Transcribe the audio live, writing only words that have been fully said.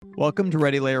Welcome to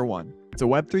Ready Layer One. It's a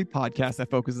Web3 podcast that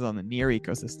focuses on the near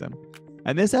ecosystem.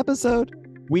 And this episode,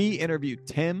 we interview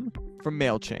Tim from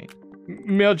Mailchain.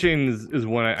 Mailchain is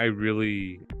one I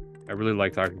really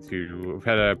like talking to. I've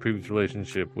had a previous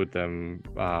relationship with them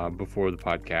before the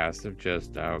podcast of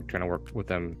just trying to work with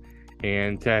them.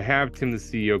 And to have Tim, the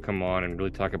CEO, come on and really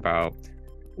talk about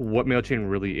what Mailchain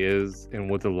really is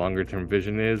and what the longer term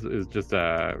vision is just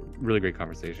a really great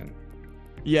conversation.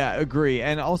 Yeah, agree.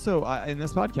 And also in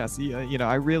this podcast,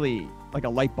 I really like a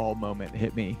light bulb moment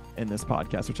hit me in this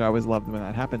podcast, which I always love when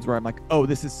that happens, where I'm like, oh,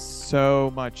 this is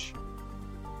so much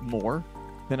more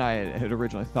than I had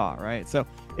originally thought, right? So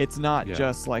it's not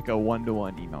just like a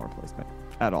one-to-one email replacement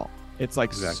at all. It's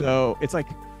like it's like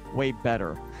way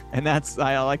better. And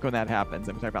I like when that happens.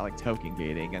 And we talk about like token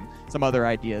gating and some other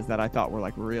ideas that I thought were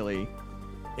like really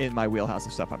in my wheelhouse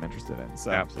of stuff I'm interested in. So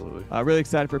absolutely. Really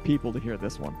excited for people to hear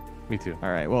this one. Me too.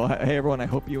 All right. Well, hey, everyone. I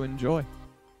hope you enjoy.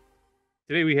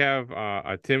 Today we have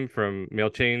Tim from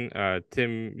Mailchain.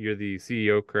 Tim, you're the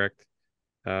CEO, correct,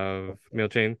 of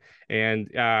Mailchain? And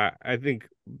I think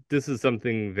this is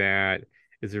something that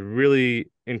is a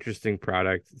really interesting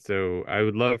product. So I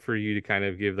would love for you to kind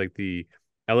of give like the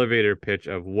elevator pitch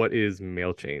of what is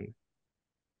Mailchain.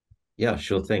 Yeah,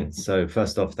 sure thing. So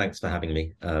first off, thanks for having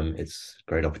me. It's a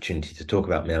great opportunity to talk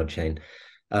about Mailchain,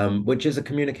 which is a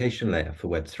communication layer for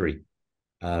Web3.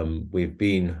 We've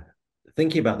been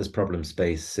thinking about this problem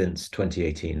space since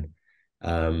 2018,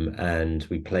 and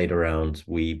we played around,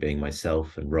 we being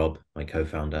myself and Rob, my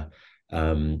co-founder,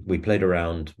 we played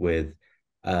around with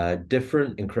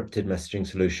different encrypted messaging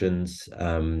solutions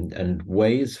and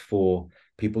ways for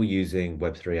people using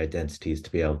Web3 identities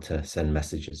to be able to send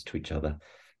messages to each other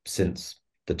since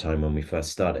the time when we first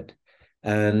started.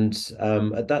 And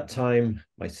at that time,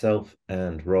 myself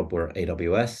and Rob were at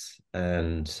AWS,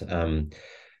 and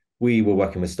we were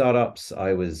working with startups.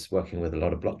 I was working with a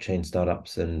lot of blockchain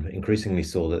startups and increasingly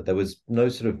saw that there was no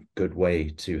sort of good way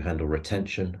to handle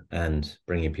retention and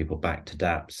bringing people back to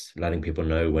dApps, letting people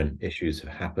know when issues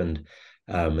have happened,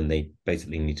 and they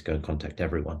basically need to go and contact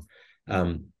everyone.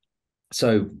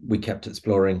 So we kept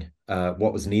exploring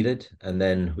what was needed, and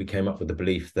then we came up with the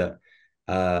belief that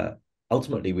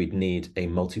ultimately we'd need a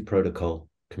multi-protocol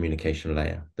communication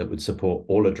layer that would support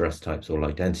all address types, all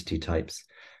identity types,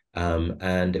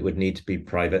 and it would need to be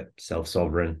private,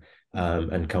 self-sovereign,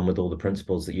 and come with all the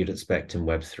principles that you'd expect in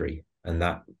Web3. And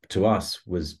that, to us,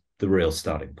 was the real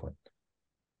starting point.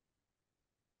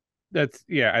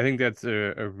 I think that's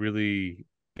a really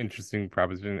interesting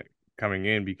proposition coming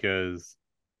in, because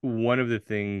one of the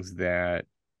things that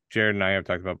Jared and I have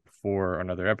talked about before on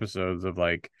other episodes of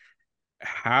like,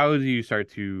 how do you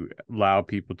start to allow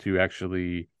people to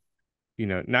actually,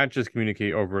 not just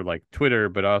communicate over like Twitter,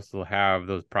 but also have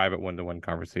those private one-to-one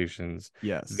conversations.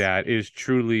 Yes. That is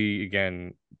truly,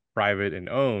 again, private and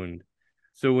owned.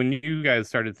 So when you guys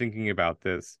started thinking about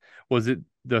this, was it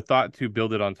the thought to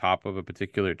build it on top of a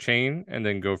particular chain and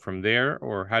then go from there?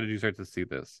 Or how did you start to see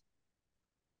this?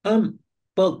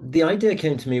 Well, the idea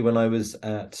came to me when I was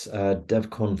at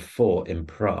DevCon 4 in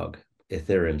Prague,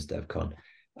 Ethereum's DevCon.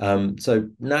 So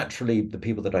naturally, the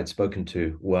people that I'd spoken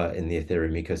to were in the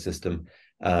Ethereum ecosystem,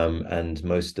 and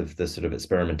most of the sort of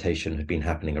experimentation had been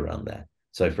happening around there.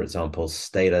 So, for example,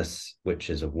 Status, which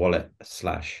is a wallet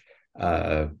slash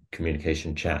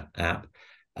communication chat app,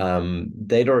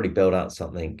 they'd already built out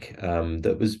something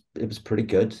that was pretty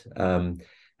good,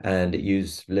 and it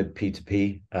used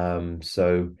libp2p.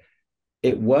 So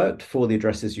it worked for the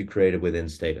addresses you created within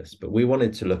Status, but we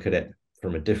wanted to look at it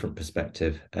from a different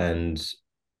perspective and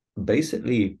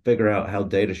basically figure out how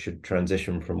data should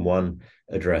transition from one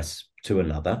address to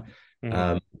another.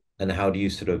 Mm-hmm. And how do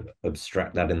you sort of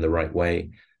abstract that in the right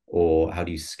way, or how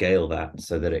do you scale that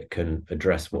so that it can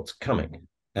address what's coming?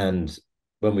 And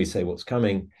when we say what's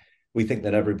coming, we think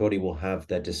that everybody will have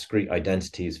their discrete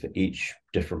identities for each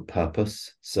different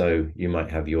purpose. So you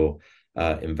might have your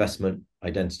investment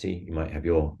identity, you might have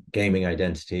your gaming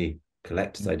identity,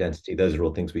 collector's identity. Those are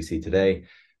all things we see today.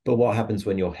 But what happens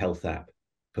when your health app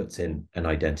puts in an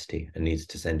identity and needs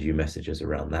to send you messages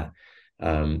around that?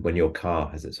 When your car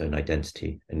has its own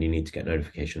identity and you need to get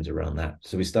notifications around that.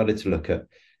 So we started to look at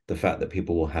the fact that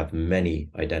people will have many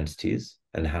identities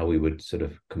and how we would sort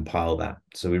of compile that.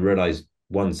 So we realized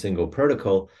one single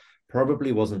protocol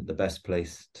probably wasn't the best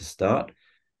place to start.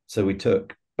 So we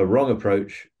took a wrong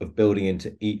approach of building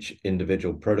into each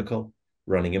individual protocol,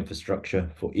 running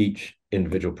infrastructure for each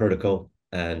individual protocol.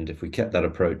 And if we kept that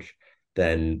approach,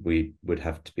 then we would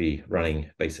have to be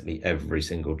running basically every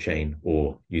single chain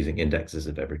or using indexes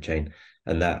of every chain.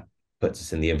 And that puts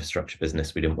us in the infrastructure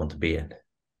business we didn't want to be in.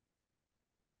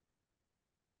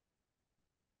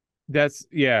 That's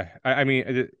yeah. I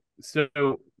mean, so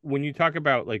when you talk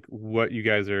about like what you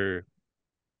guys are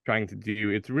trying to do,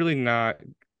 it's really not,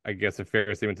 I guess, a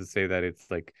fair statement to say that it's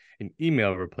like an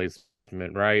email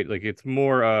replacement, right? Like it's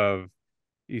more of,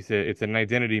 you said it's an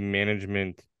identity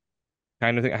management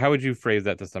kind of thing. How would you phrase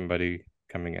that to somebody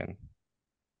coming in?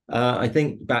 I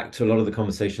think back to a lot of the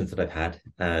conversations that I've had,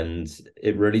 and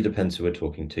it really depends who we're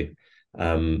talking to.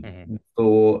 Um, Hmm.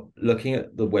 for looking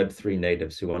at the Web3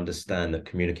 natives who understand that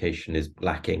communication is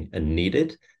lacking and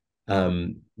needed,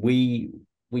 we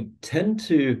tend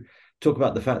to talk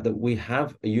about the fact that we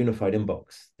have a unified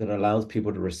inbox that allows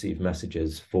people to receive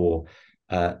messages for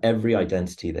every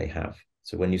identity they have.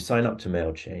 So when you sign up to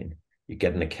Mailchain, you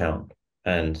get an account,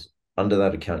 and under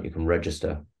that account, you can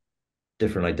register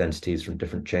different identities from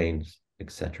different chains,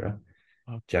 etc.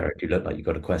 Jared, you look like you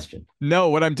got a question. No,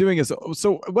 what I'm doing is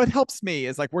so what helps me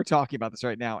is like we're talking about this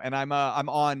right now, and I'm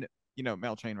on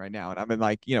Mailchain right now, and I've been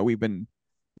like we've been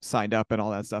signed up and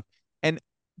all that stuff, and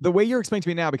the way you're explaining to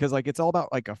me now because like it's all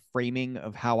about like a framing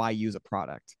of how I use a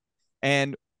product,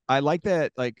 and I like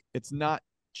that like it's not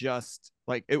just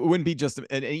like it wouldn't be just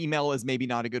an email is maybe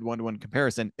not a good one-to-one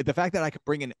comparison. The fact that I could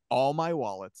bring in all my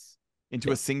wallets into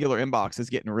Yeah. a singular inbox is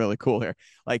getting really cool here.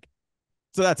 Like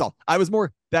so that's all. I was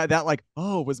more that like,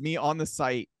 oh, was me on the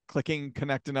site clicking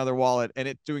connect another wallet and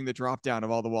it doing the drop down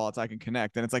of all the wallets I can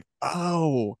connect. And it's like,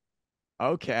 oh,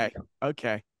 okay.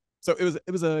 Okay. So it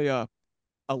was a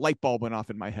light bulb went off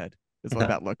in my head, is what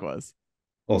that look was.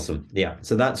 Awesome. Yeah.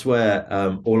 So that's where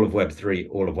all of Web3,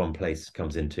 all of one place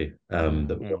comes into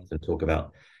that we Mm. often talk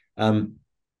about. Um,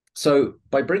 so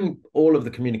by bringing all of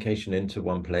the communication into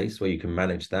one place where you can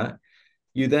manage that,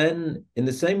 you then, in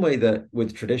the same way that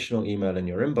with traditional email in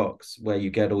your inbox, where you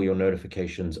get all your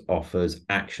notifications, offers,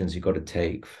 actions you got to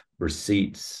take,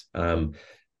 receipts,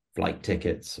 flight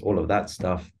tickets, all of that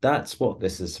stuff, that's what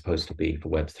this is supposed to be for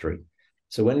Web3.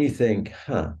 So when you think,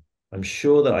 I'm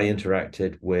sure that I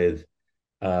interacted with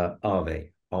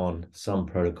Aave on some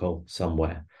protocol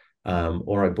somewhere,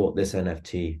 or I bought this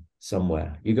NFT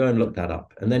somewhere. You go and look that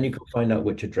up, and then you can find out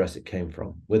which address it came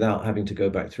from without having to go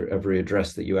back through every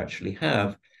address that you actually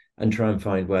have and try and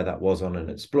find where that was on an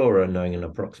Explorer, knowing an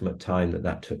approximate time that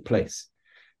that took place.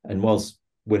 And whilst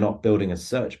we're not building a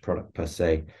search product per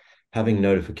se, having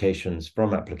notifications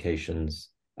from applications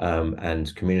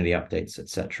and community updates,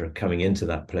 etc., coming into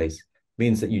that place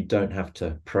means that you don't have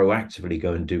to proactively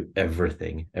go and do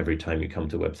everything every time you come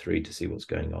to Web3 to see what's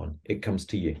going on. It comes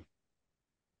to you.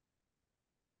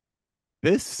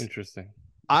 This Interesting.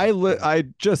 Go ahead. I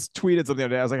just tweeted something the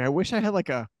other day. I was like, I wish I had like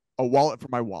a wallet for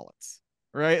my wallets.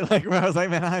 Right. Like where I was like,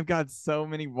 man, I've got so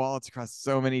many wallets across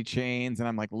so many chains and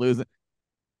I'm like losing.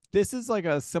 This is like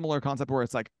a similar concept where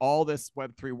it's like all this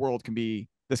Web3 world can be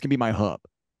this can be my hub.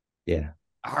 Yeah.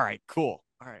 All right, cool.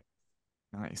 All right,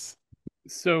 nice.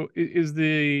 So is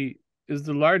the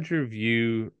larger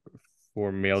view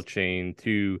for Mailchain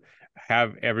to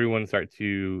have everyone start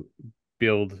to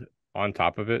build on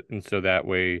top of it, and so that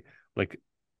way, like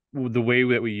the way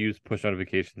that we use push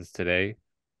notifications today,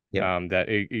 Yeah. that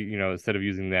instead of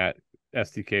using that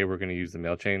SDK, we're going to use the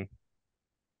Mailchain.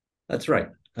 That's right.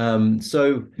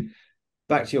 So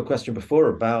back to your question before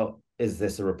about is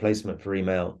this a replacement for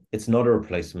email? It's not a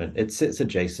replacement. It sits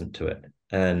adjacent to it.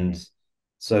 And Mm-hmm.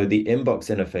 so the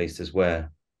inbox interface is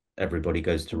where everybody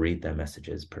goes to read their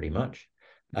messages pretty much.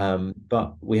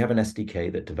 But we have an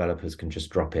SDK that developers can just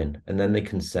drop in and then they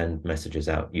can send messages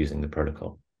out using the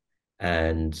protocol.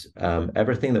 And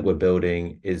everything that we're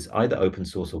building is either open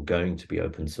source or going to be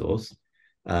open source,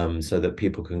 so that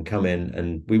people can come in.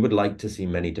 And we would like to see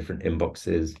many different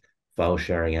inboxes, file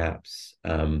sharing apps,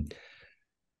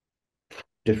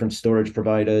 different storage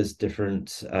providers,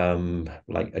 different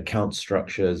like account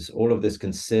structures. All of this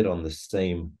can sit on the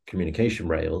same communication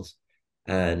rails.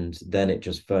 And then it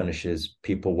just furnishes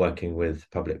people working with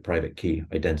public private key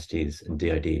identities and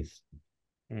DIDs.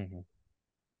 Mm-hmm.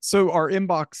 So our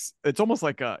inbox, it's almost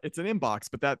like it's an inbox,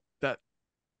 but that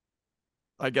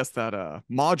I guess that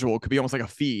module could be almost like a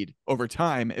feed over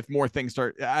time if more things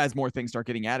start as more things start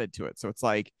getting added to it. So it's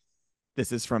like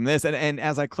this is from this, and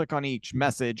as I click on each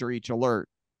message or each alert,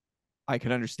 I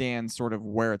can understand sort of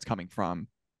where it's coming from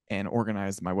and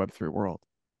organize my Web3 world.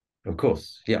 Of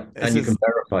course. Yeah. This And you can is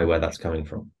verify where that's coming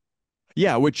from.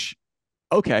 yeah, which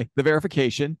okay, the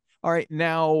verification. All right,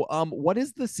 now what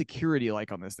is the security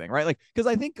like on this thing, right? Like because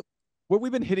I think what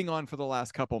we've been hitting on for the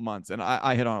last couple months, and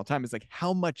I hit on all the time, is like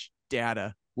how much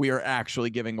data we are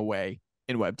actually giving away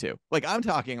in Web 2. Like I'm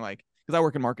talking like because I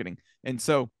work in marketing, and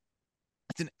so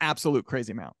it's an absolute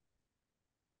crazy amount.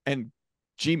 And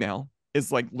Gmail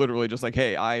is like literally just like,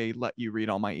 hey, I let you read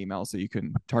all my emails so you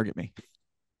can target me.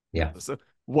 Yeah. So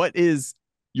what is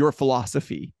your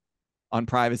philosophy on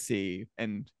privacy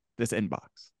and this inbox,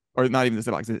 or not even this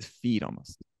inbox, this feed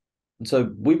almost?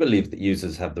 So we believe that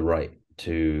users have the right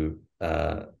to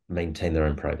maintain their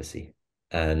own privacy.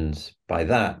 And by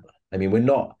that, I mean, we're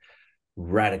not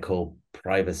radical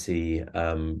privacy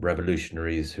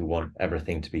revolutionaries who want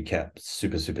everything to be kept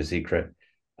super, super secret.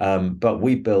 But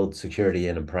we build security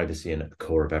in and privacy in at the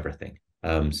core of everything.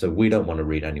 So we don't want to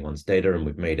read anyone's data, and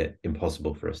we've made it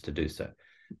impossible for us to do so.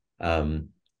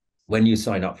 When you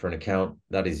sign up for an account,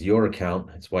 that is your account.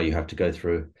 It's why you have to go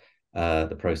through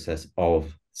the process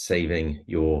of saving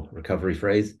your recovery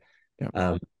phrase.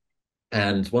 Yeah.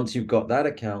 And once you've got that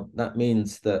account, that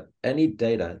means that any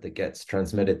data that gets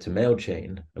transmitted to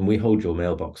Mailchain, and we hold your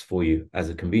mailbox for you as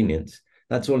a convenience,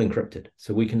 that's all encrypted.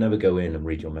 So we can never go in and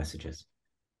read your messages.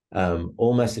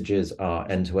 All messages are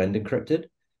end-to-end encrypted.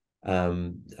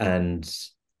 And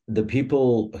the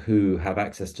people who have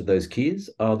access to those keys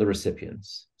are the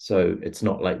recipients. So it's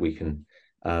not like we can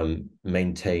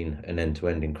maintain an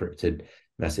end-to-end encrypted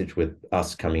message with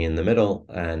us coming in the middle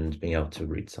and being able to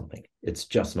read something. It's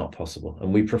just not possible.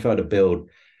 And we prefer to build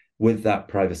with that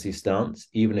privacy stance,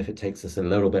 even if it takes us a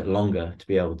little bit longer to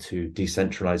be able to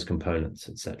decentralize components,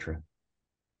 etc.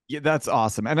 Yeah, that's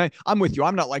awesome. And I'm with you.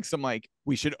 I'm not like some like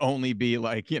we should only be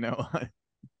like,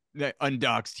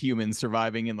 undoxed humans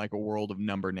surviving in like a world of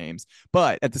number names.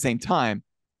 But at the same time,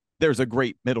 there's a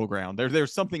great middle ground.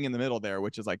 There's something in the middle there,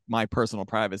 which is like my personal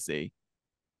privacy.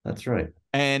 That's right.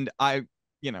 And I,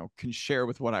 can share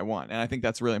with what I want. And I think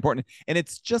that's really important. And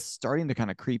it's just starting to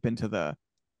kind of creep into the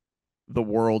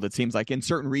world. It seems like in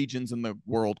certain regions in the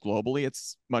world globally,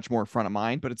 it's much more front of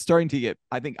mind, but it's starting to get,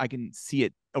 I think I can see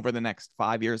it over the next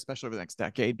 5 years, especially over the next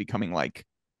decade, becoming like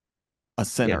a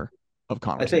center of I think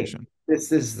conversation.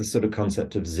 this is the sort of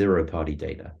concept of zero-party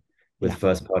data, with Yeah.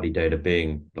 first-party data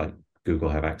being like Google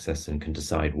have access and can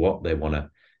decide what they want to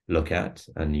look at,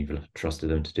 and you've trusted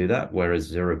them to do that. Whereas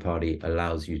zero-party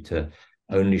allows you to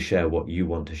only share what you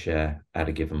want to share at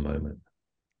a given moment.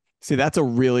 See, that's a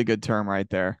really good term right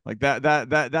there. Like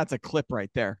that's a clip right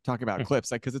there. Talk about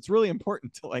clips, like because it's really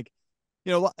important to like,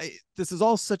 this is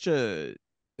all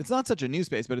it's not such a new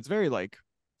space, but it's very like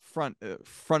front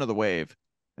of the wave,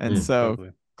 and so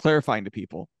Totally. clarifying to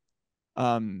people,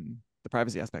 the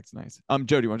privacy aspect's nice.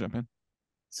 Joe, do you want to jump in?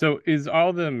 So is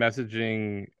all the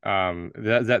messaging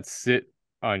that sit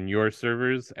on your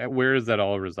servers? Where is that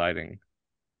all residing?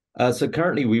 So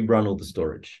currently we run all the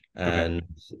storage, Okay,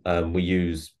 and we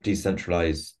use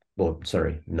decentralized, well,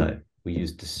 sorry, no, we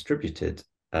use distributed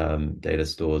data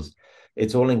stores.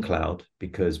 It's all in cloud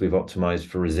because we've optimized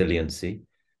for resiliency,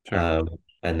 sure. um,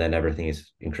 and then everything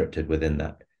is encrypted within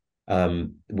that.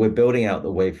 We're building out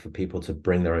the way for people to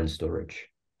bring their own storage.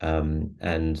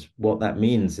 And what that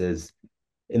means is,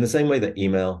 in the same way that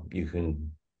email, you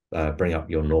can bring up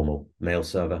your normal mail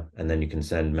server, and then you can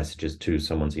send messages to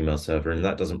someone's email server, and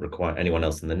that doesn't require anyone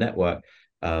else in the network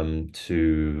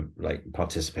to like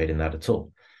participate in that at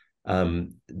all.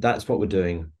 That's what we're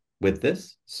doing with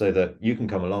this, so that you can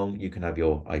come along, you can have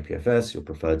your IPFS, your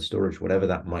preferred storage, whatever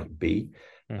that might be.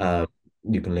 Mm-hmm.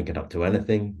 You can link it up to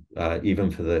anything,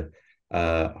 even for the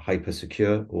hyper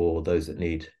secure or those that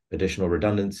need additional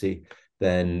redundancy.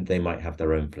 Then they might have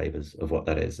their own flavors of what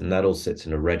that is. And that all sits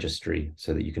in a registry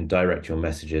so that you can direct your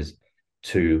messages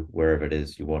to wherever it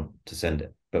is you want to send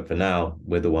it. But for now,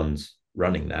 we're the ones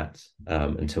running that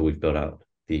until we've built out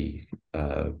the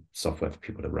software for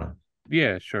people to run.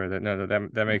 Yeah, sure.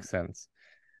 That makes sense.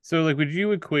 So, like, would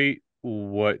you equate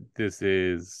what this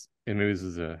is? And maybe this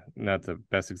is not the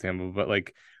best example, but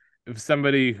like, if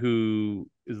somebody who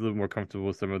is a little more comfortable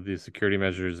with some of the security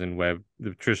measures in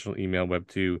the traditional email web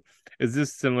 2, is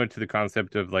this similar to the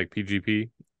concept of like PGP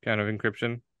kind of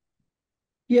encryption?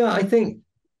 Yeah, I think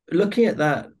looking at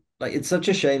that, like it's such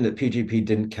a shame that PGP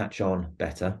didn't catch on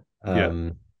better. Yeah,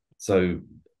 So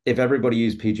if everybody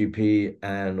used PGP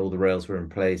and all the rails were in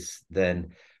place, then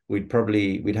we'd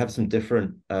have some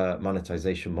different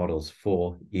monetization models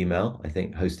for email. I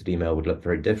think hosted email would look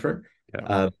very different.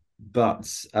 yeah.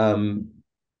 But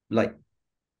like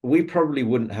we probably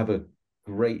wouldn't have a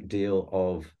great deal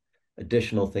of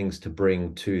additional things to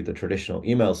bring to the traditional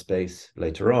email space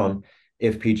later on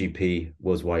if PGP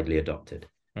was widely adopted.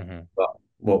 Mm-hmm. But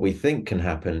what we think can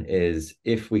happen is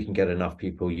if we can get enough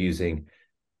people using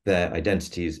their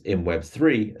identities in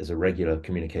Web3 as a regular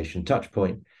communication touch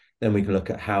point, then we can look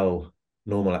at how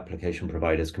normal application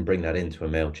providers can bring that into a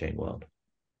Mailchain world.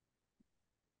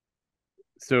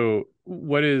 So,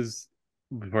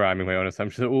 before I make my own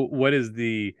assumption, what is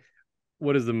the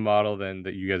model then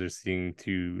that you guys are seeing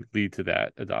to lead to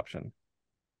that adoption?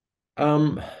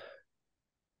 Um,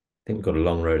 think we've got a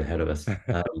long road ahead of us.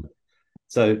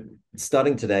 So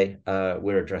starting today,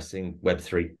 we're addressing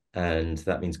Web3, and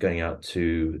that means going out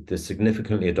to the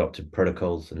significantly adopted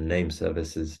protocols and name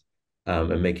services,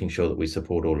 and making sure that we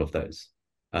support all of those.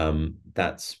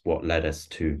 That's what led us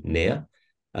to NEAR,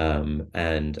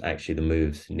 and actually the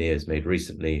moves NEAR's made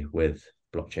recently with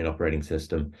blockchain operating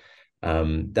system.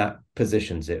 That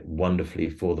positions it wonderfully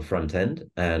for the front end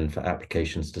and for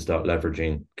applications to start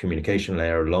leveraging communication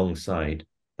layer alongside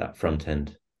that front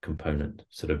end component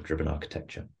sort of driven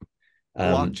architecture.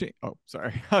 Blockchain. Oh,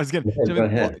 sorry. I was gonna. Go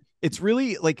ahead. It's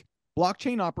really like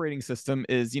blockchain operating system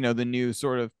is, you know, the new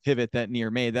sort of pivot that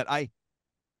Near made that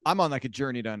I'm on like a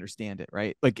journey to understand it,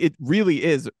 right? Like it really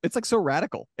is. It's like so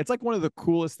radical. It's like one of the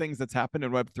coolest things that's happened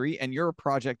in Web3. And you're a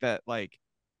project that like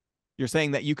you're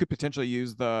saying that you could potentially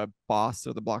use the boss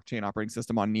or the blockchain operating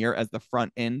system on Near as the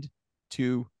front end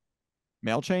to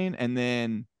Mailchain, and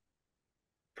then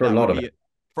For a that lot would of be it.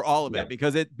 for all of Yeah. it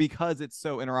because it's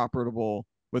so interoperable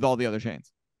with all the other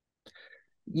chains.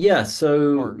 Yeah.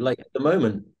 So Or like at the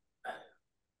moment,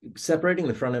 separating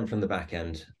the front end from the back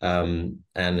end, and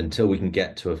until we can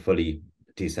get to a fully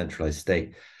decentralized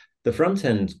state, the front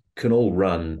end can all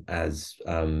run as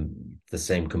the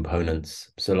same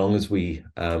components, so long as we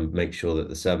make sure that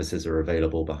the services are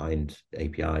available behind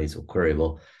APIs or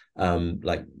queryable.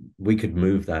 Like we could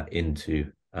move that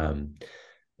into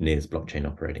Near's blockchain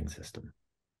operating system.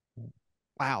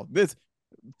 wow, this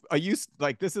I used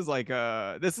like this is like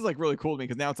really cool to me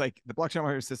because now it's like the blockchain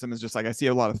operating system is just like I see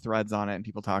a lot of threads on it and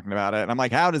people talking about it, and I'm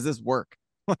like, how does this work?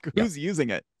 Like, Yeah. who's using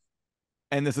it?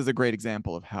 And this is a great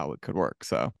example of how it could work.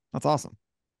 So that's awesome.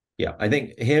 Yeah, I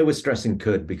think here we're stressing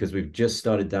could because we've just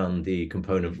started down the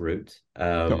component route,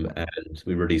 Cool. and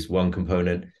we released one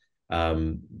component.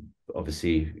 Um,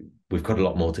 Obviously, we've got a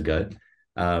lot more to go.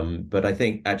 But I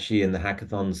think actually in the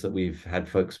hackathons that we've had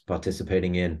folks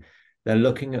participating in, they're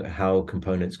looking at how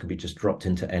components can be just dropped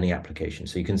into any application.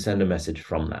 So you can send a message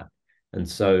from that. And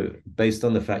so based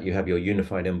on the fact you have your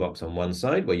unified inbox on one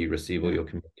side where you receive all your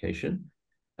communication,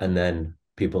 and then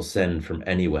people send from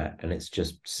anywhere, and it's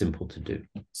just simple to do.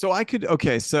 So I could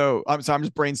okay, so I'm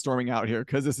just brainstorming out here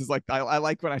because this is like I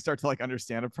like when I start to like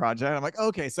understand a project. I'm like,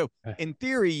 okay, so in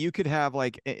theory, you could have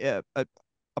like a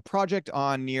project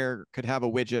on Near could have a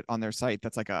widget on their site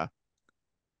that's like a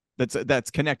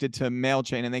that's connected to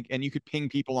Mailchain, and you could ping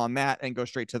people on that and go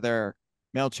straight to their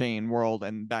Mailchain world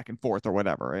and back and forth or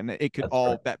whatever, and it could That's right.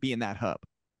 all that be in that hub.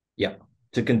 Yeah.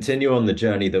 To continue on the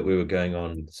journey that we were going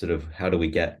on, sort of how do we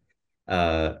get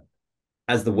uh,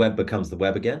 as the web becomes the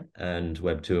web again and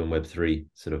Web 2 and Web 3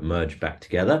 sort of merge back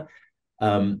together,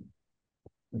 um,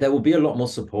 there will be a lot more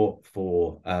support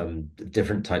for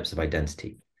different types of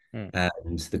identity.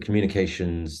 And the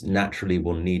communications naturally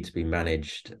will need to be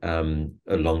managed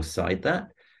alongside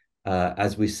that.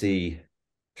 As we see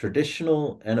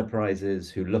traditional enterprises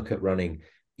who look at running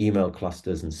email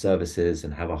clusters and services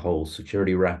and have a whole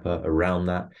security wrapper around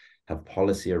that, have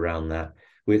policy around that,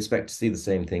 we expect to see the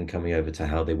same thing coming over to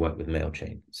how they work with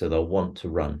Mailchain. So they'll want to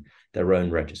run their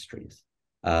own registries,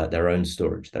 their own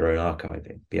storage, their own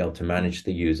archiving, be able to manage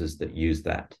the users that use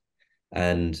that.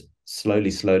 And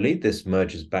slowly, this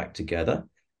merges back together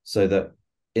so that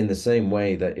in the same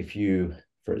way that if you,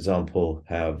 for example,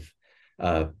 have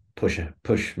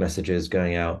push messages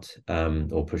going out,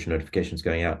 or push notifications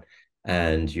going out,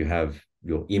 and you have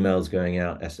your emails going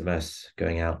out, SMS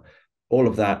going out, all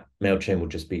of that, Mailchain will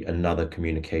just be another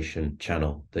communication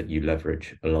channel that you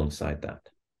leverage alongside that.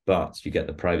 But you get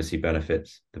the privacy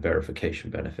benefits, the verification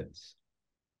benefits.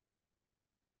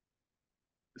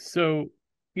 So,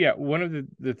 yeah, one of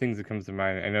the things that comes to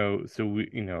mind, I know, so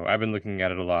I've been looking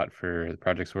at it a lot for the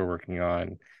projects we're working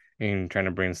on and trying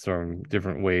to brainstorm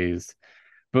different ways.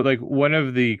 But like one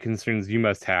of the concerns you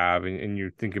must have, and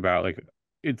you think about like,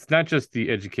 it's not just the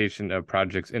education of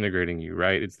projects integrating you,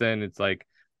 right? It's like,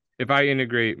 if I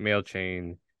integrate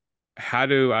Mailchain, how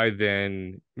do I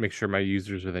then make sure my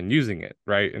users are then using it,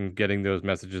 right? And getting those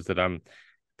messages that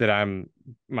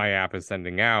my app is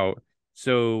sending out.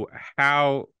 So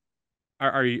how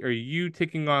are you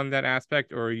taking on that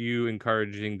aspect, or are you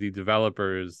encouraging the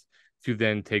developers to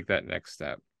then take that next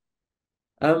step?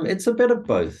 It's a bit of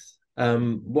both.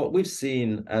 What we've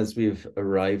seen as we've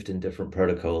arrived in different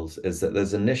protocols is that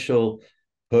there's initial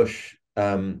push,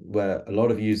 where a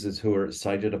lot of users who are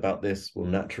excited about this will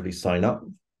naturally sign up.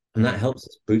 And that helps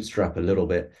us bootstrap a little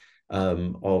bit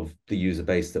of the user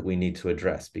base that we need to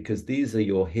address, because these are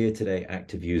your here today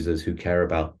active users who care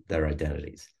about their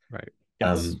identities. Right.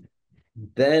 Yes.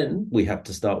 Then we have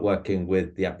to start working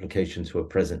with the applications who are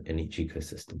present in each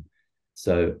ecosystem.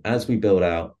 So as we build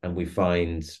out and we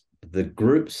find the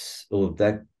groups or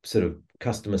their sort of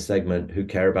customer segment who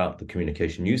care about the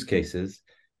communication use cases.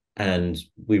 And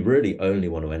we really only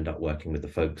want to end up working with the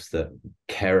folks that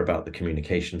care about the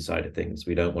communication side of things.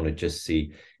 We don't want to just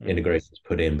see integrations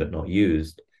put in but not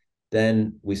used.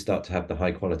 Then we start to have the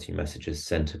high quality messages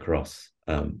sent across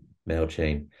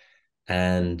Mailchain.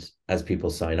 And as people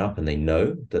sign up and they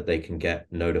know that they can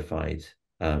get notified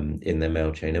in their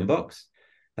Mailchain inbox,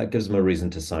 that gives them a reason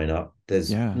to sign up.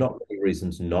 There's not many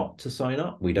reasons not to sign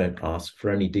up. We don't ask for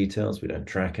any details. We don't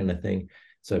track anything.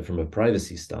 So from a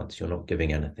privacy stance, you're not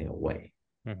giving anything away.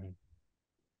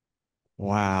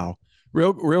 Wow.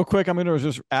 Real quick, I'm going to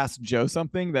just ask Joe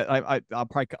something that I'll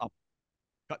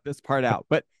cut this part out,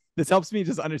 but this helps me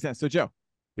just understand. So Joe,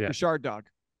 the Shard Dog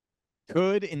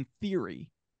could, in theory,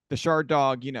 the Shard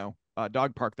Dog,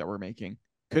 dog park that we're making,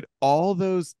 could all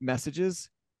those messages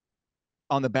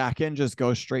on the back end just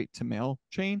go straight to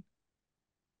Mailchain?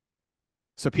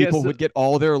 So people would get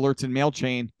all their alerts in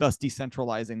Mailchain, thus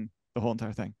decentralizing the whole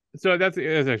entire thing. So that's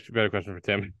actually a better question for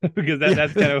Tim because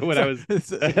that's kind of what I was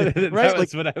that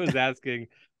was what I was asking.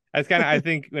 That's kind of, I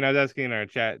think when I was asking in our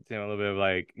chat, Tim, a little bit of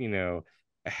like,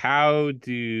 how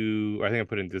do, or I think I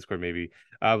put in Discord maybe,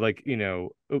 like,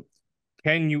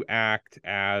 can you act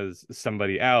as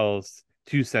somebody else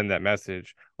to send that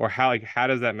message, or how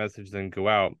does that message then go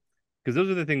out? Because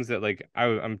those are the things that like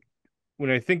I'm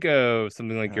when I think of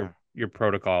something like your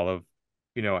protocol of,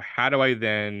 how do I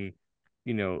then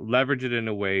leverage it in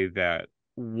a way that,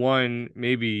 one,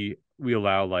 maybe we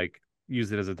allow like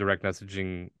use it as a direct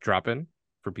messaging drop-in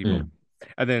for people,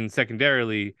 and then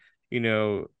secondarily,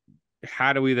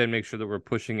 how do we then make sure that we're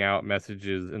pushing out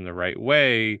messages in the right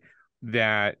way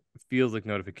that feels like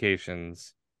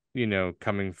notifications,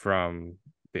 coming from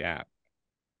the app?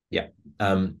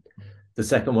 The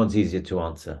second one's easier to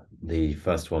answer. The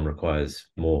first one requires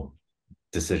more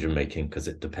decision making because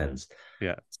it depends.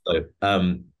 So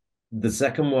the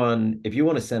second one, if you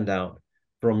want to send out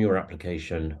from your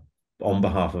application on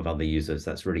behalf of other users,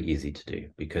 that's really easy to do,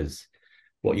 because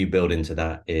what you build into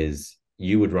that is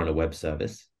you would run a web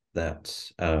service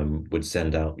that would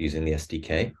send out using the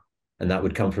SDK, and that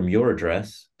would come from your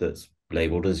address that's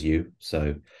labeled as you.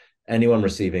 So anyone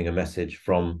receiving a message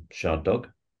from Shard Dog,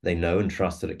 they know and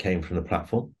trust that it came from the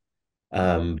platform.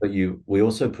 But we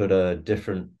also put a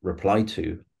different reply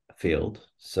to field.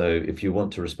 So if you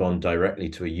want to respond directly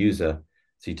to a user,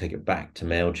 so you take it back to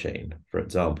Mailchain, for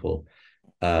example,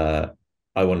 I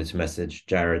wanted to message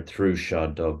Jared through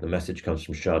Shard Dog. The message comes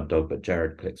from Shard Dog, but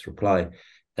Jared clicks reply,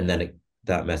 and then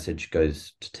that message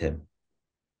goes to Tim.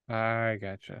 I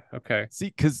gotcha. Okay.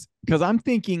 See, because I'm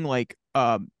thinking like,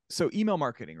 so email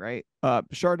marketing, right?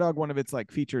 Shard Dog, one of its like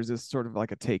features is sort of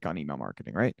like a take on email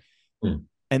marketing, right?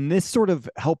 And this sort of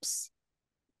helps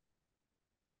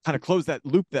kind of close that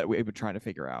loop that we've been trying to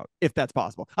figure out, if that's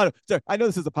possible. I know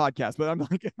this is a podcast, but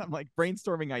I'm like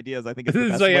brainstorming ideas. I think it's the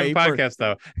best way. You have a podcast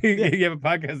though. You have a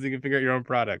podcast, so you can figure out your own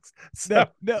products. So.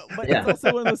 No, but it's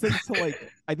also one of those things to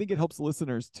like. I think it helps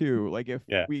listeners too. Like if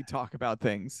we talk about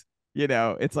things,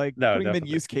 it's like putting them in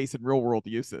use case and real world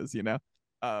uses. And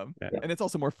it's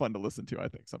also more fun to listen to. I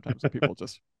think sometimes when people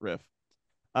just riff.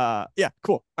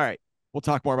 Cool. All right, we'll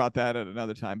talk more about that at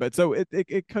another time. But so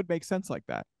it could make sense like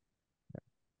that.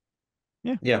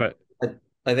 But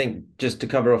I think just to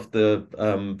cover off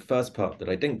the first part that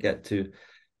I didn't get to,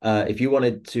 if you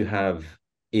wanted to have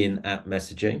in-app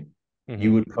messaging,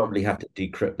 you would probably have to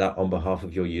decrypt that on behalf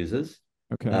of your users.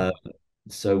 Okay.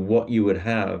 So what you would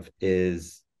have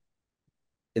is,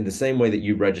 in the same way that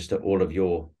you register all of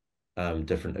your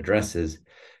different addresses,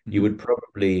 you would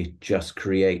probably just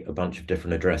create a bunch of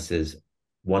different addresses,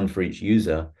 one for each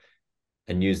user,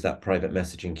 and use that private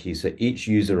messaging key. So each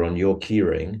user on your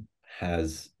keyring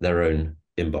has their own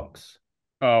inbox.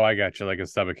 Oh, I got you. Like a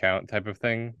sub account type of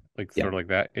thing, like sort of like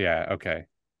that. Yeah. Okay.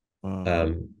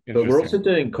 But we're also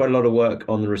doing quite a lot of work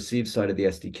on the receive side of the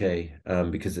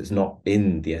SDK, because it's not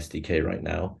in the SDK right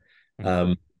now.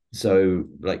 So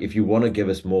like, if you want to give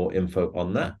us more info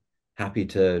on that, happy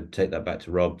to take that back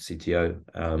to Rob, CTO,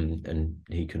 and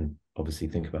he can obviously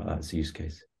think about that as a use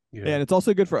case. And it's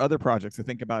also good for other projects to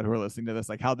think about who are listening to this,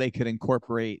 like how they could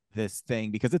incorporate this thing,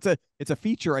 because it's a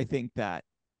feature, I think, that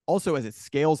also as it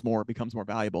scales more becomes more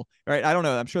valuable. Right? I don't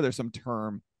know. I'm sure there's some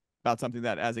term about something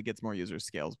that as it gets more users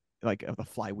scales, like the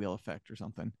flywheel effect or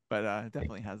something. But it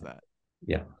definitely has that.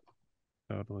 Yeah.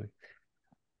 Totally.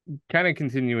 Kind of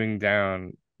continuing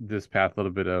down this path a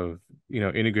little bit of,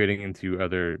 integrating into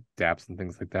other dApps and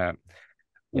things like that.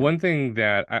 One thing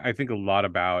that I think a lot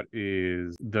about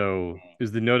is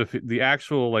the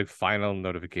actual like final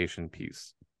notification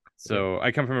piece. So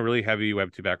I come from a really heavy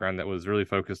Web2 background that was really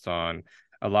focused on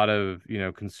a lot of,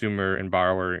 consumer and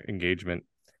borrower engagement.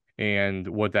 And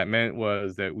what that meant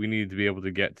was that we needed to be able to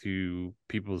get to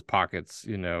people's pockets,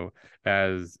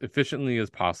 as efficiently as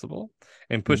possible.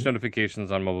 And push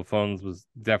notifications on mobile phones was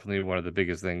definitely one of the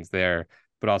biggest things there,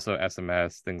 but also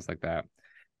SMS, things like that.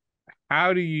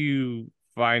 How do you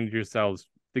find yourselves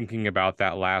thinking about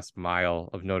that last mile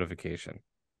of notification?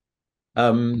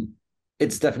 Um,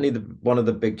 it's definitely one of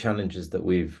the big challenges that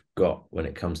we've got when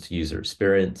it comes to user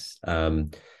experience.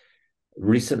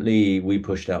 Recently, we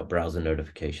pushed out browser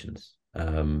notifications,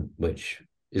 which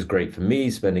is great for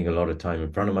me, spending a lot of time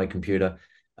in front of my computer.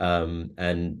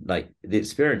 And like the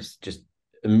experience just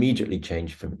immediately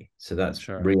changed for me. So that's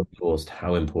Sure. reinforced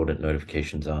how important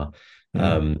notifications are.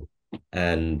 Yeah.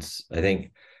 And I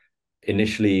think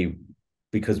initially,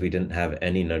 because we didn't have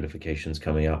any notifications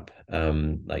coming up,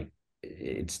 like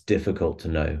it's difficult to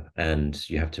know, and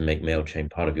you have to make Mailchain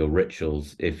part of your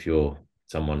rituals if you're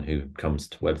someone who comes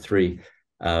to Web3.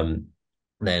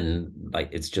 Then like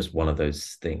it's just one of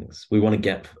those things. We want to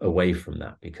get away from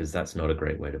that because that's not a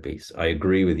great way to be. So I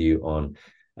agree with you on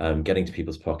getting to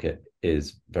people's pocket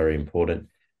is very important.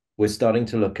 We're starting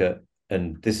to look at,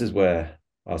 and this is where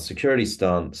our security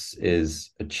stance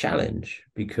is a challenge,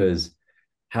 because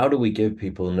how do we give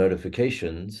people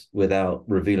notifications without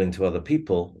revealing to other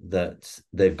people that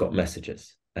they've got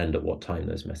messages and at what time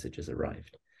those messages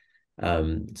arrived?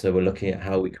 So we're looking at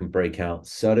how we can break out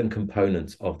certain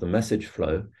components of the message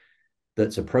flow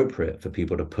that's appropriate for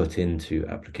people to put into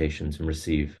applications and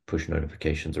receive push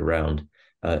notifications around,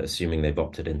 assuming they've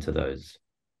opted into those.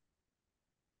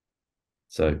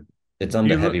 So it's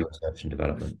under heavy research and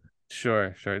development.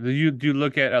 Sure. Do you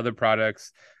look at other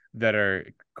products that are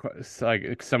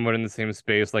like somewhat in the same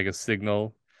space, like a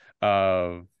Signal,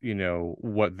 of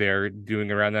what they're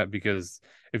doing around that? Because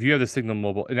if you have the Signal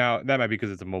mobile, now that might be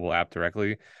because it's a mobile app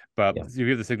directly, but Yeah. if you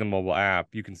have the Signal mobile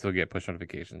app, you can still get push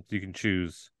notifications. You can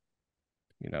choose,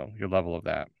 your level of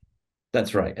that.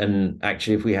 That's right. And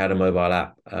actually, if we had a mobile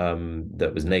app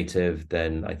that was native,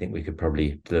 then I think we could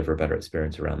probably deliver a better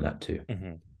experience around that too.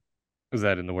 Mm-hmm. Is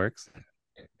that in the works?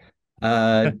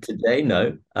 Today,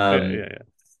 no. Yeah.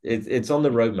 It's on the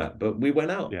roadmap, but we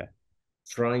went out Yeah.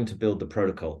 trying to build the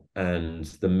protocol and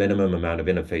the minimum amount of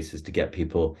interfaces to get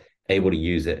people able to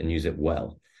use it and use it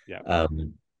well. Yeah.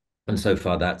 And so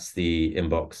far, that's the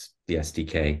inbox, the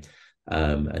SDK,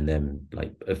 and then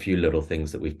like a few little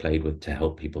things that we've played with to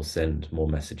help people send more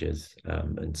messages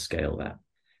and scale that.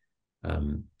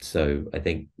 So I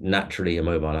think naturally a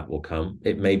mobile app will come.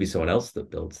 It may be someone else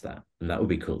that builds that, and that would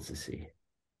be cool to see.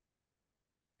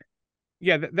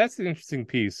 Yeah, that's an interesting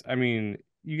piece. I mean,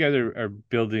 you guys are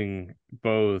building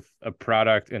both a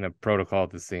product and a protocol at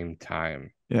the same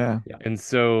time. Yeah. And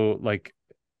so like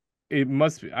it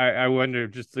must be, I wonder,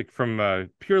 just like from a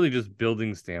purely just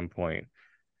building standpoint,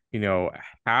 you know,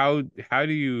 how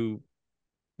do you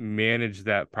manage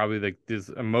that? Probably like there's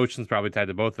emotions probably tied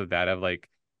to both of that, of like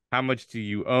how much do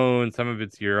you own? Some of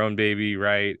it's your own baby,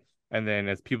 right? And then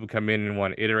as people come in and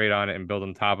want to iterate on it and build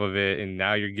on top of it, and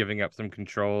now you're giving up some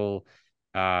control.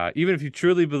 Even if you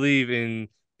truly believe in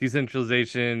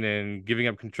decentralization and giving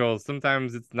up control,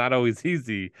 sometimes it's not always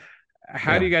easy.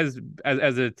 How do Yeah. you guys,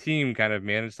 as a team, kind of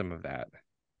manage some of that?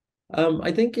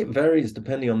 I think it varies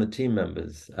depending on the team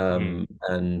members. Hmm.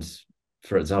 And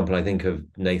for example, I think of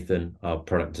Nathan, our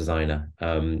product designer,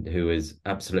 who is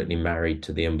absolutely married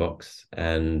to the inbox,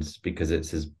 and because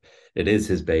it is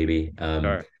his baby.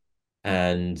 Sure.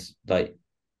 And like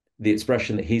the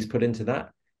expression that he's put into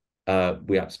that,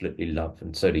 we absolutely love,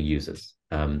 and so do users.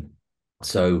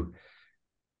 So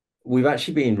we've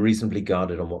actually been reasonably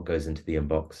guarded on what goes into the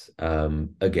inbox.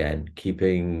 Again,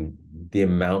 keeping the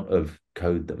amount of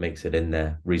code that makes it in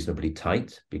there reasonably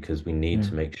tight, because we need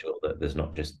to make sure that there's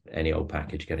not just any old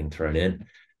package getting thrown in.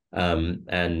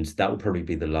 And that will probably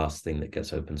be the last thing that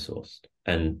gets open sourced.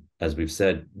 And as we've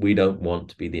said, we don't want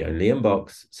to be the only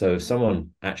inbox. So if someone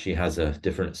actually has a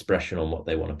different expression on what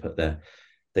they want to put there,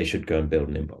 they should go and build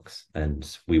an inbox,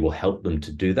 and we will help them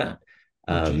to do that.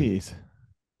 Oh, geez.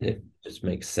 It just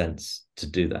makes sense to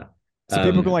do that. So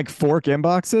people can like fork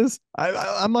inboxes.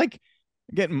 I'm like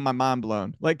getting my mind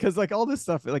blown. Like, cause like all this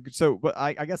stuff, like, so, but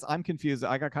I guess I'm confused.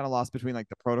 I got kind of lost between like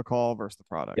the protocol versus the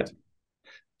product.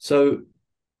 Yeah. So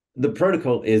the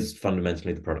protocol is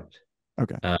fundamentally the product.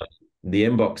 Okay. The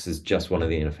inbox is just one of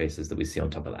the interfaces that we see on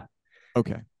top of that.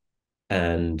 Okay.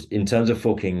 And in terms of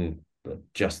forking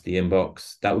just the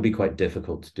inbox, that would be quite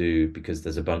difficult to do because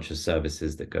there's a bunch of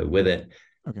services that go with it.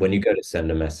 Okay. When you go to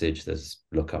send a message, there's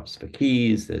lookups for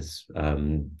keys, there's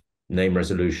name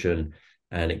resolution,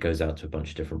 and it goes out to a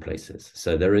bunch of different places.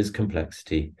 So there is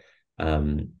complexity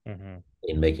in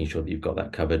making sure that you've got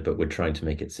that covered, but we're trying to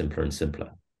make it simpler and simpler.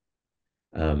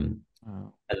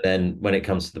 Oh, And then when it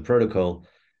comes to the protocol,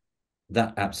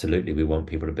 that absolutely we want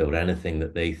people to build anything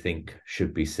that they think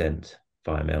should be sent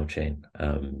via Mailchain,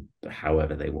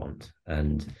 however they want.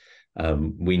 And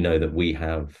we know that we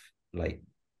have like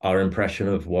our impression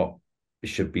of what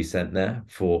should be sent there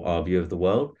for our view of the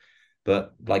world.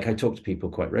 But like I talk to people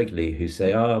quite regularly who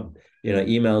say, oh,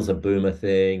 email's a boomer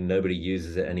thing, nobody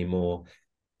uses it anymore.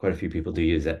 Quite a few people do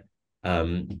use it.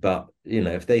 But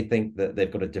if they think that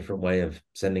they've got a different way of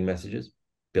sending messages,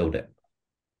 build it.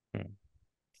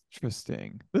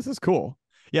 interesting. This is cool.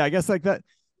 Yeah, I guess like that.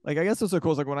 Like I guess what's so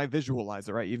cool is like when I visualize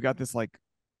it, right? You've got this like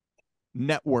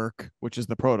network, which is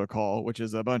the protocol, which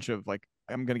is a bunch of like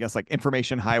I'm gonna guess like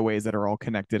information highways that are all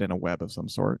connected in a web of some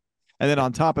sort. And then Yeah.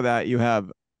 on top of that, you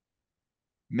have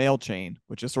Mailchain,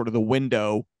 which is sort of the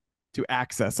window to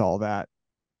access all that.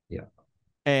 Yeah.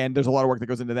 And there's a lot of work that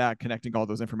goes into that, connecting all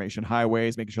those information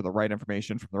highways, making sure the right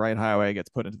information from the right highway gets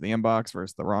put into the inbox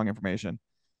versus the wrong information.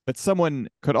 But someone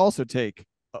could also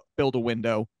build a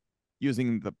window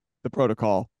using the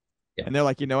protocol. Yeah. And they're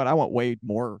like, you know what? I want way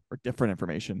more or different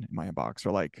information in my inbox,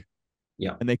 or like,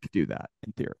 Yeah. and they could do that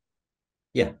in theory.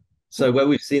 Yeah. So where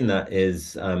we've seen that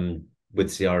is with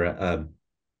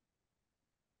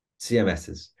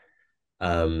CMSs,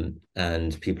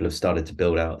 and people have started to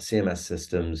build out CMS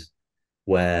systems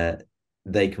where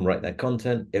they can write their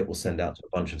content. It will send out to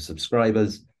a bunch of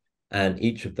subscribers, and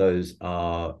each of those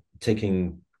are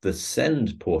taking the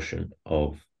send portion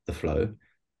of the flow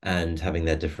and having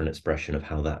their different expression of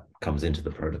how that comes into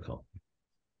the protocol.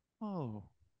 Oh,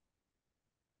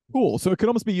 cool. So it could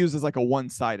almost be used as like a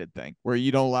one-sided thing where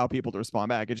you don't allow people to respond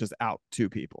back. It's just out to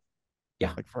people.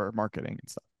 Yeah. Like for marketing and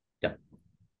stuff. Yeah.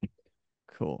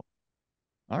 Cool.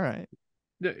 All right.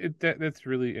 That's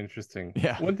really interesting.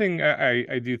 Yeah. One thing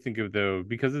I do think of though,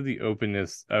 because of the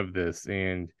openness of this,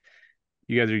 and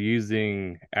you guys are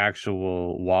using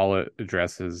actual wallet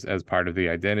addresses as part of the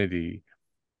identity,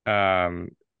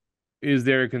 is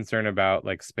there a concern about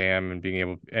like spam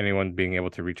and anyone being able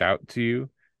to reach out to you?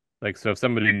 Like, so if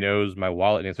somebody knows my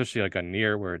wallet, and especially like on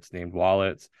Near where it's named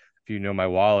wallets, if you know my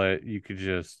wallet, you could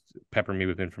just pepper me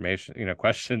with information,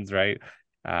 questions, right?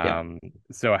 Yeah.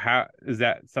 So how is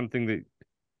that something that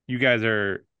you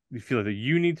feel that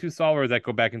you need to solve, or does that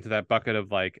go back into that bucket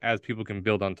of like, as people can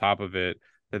build on top of it,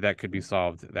 that could be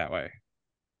solved that way?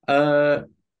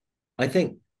 I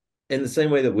think in the same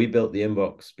way that we built the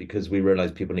inbox because we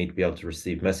realized people need to be able to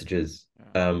receive messages,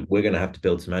 we're going to have to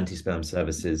build some anti-spam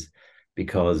services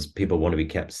because people want to be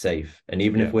kept safe. And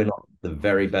even if we're not the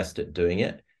very best at doing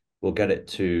it, we'll get it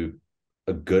to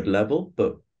a good level.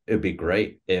 But it'd be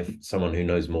great if someone who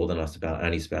knows more than us about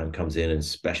anti-spam comes in and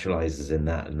specializes in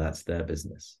that, and that's their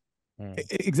business.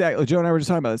 Exactly. Joe and I were just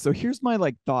talking about this. So here's my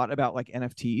like thought about like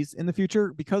NFTs in the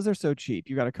future because they're so cheap.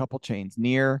 You got a couple chains.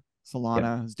 Near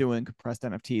Solana is doing compressed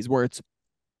NFTs where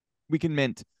we can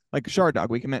mint like Shard Dog.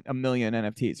 We can mint 1 million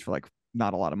NFTs for like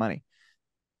not a lot of money.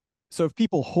 So if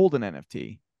people hold an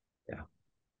NFT,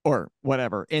 or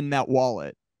whatever in that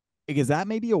wallet, is that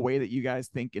maybe a way that you guys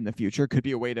think in the future could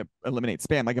be a way to eliminate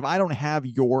spam? Like if I don't have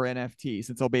your NFT,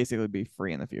 since it'll basically be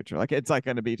free in the future, like it's like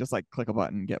going to be just like click a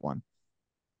button and get one.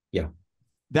 Yeah.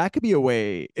 That could be a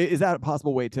way. Is that a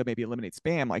possible way to maybe eliminate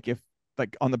spam? Like if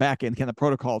like on the back end, can the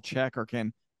protocol check or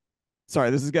sorry,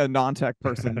 this is a non-tech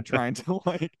person trying to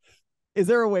like, is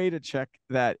there a way to check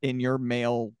that in your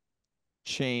mail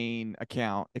chain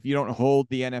account, if you don't hold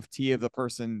the NFT of the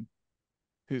person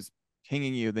who's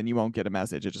pinging you, then you won't get a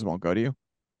message. It just won't go to you?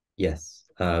 Yes.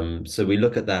 So we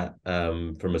look at that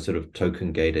from a sort of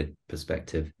token gated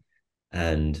perspective.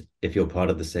 And if you're part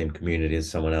of the same community as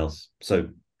someone else, so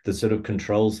the sort of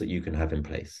controls that you can have in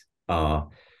place are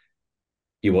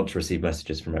you want to receive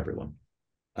messages from everyone.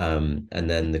 And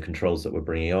then the controls that we're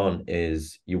bringing on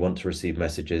is you want to receive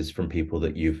messages from people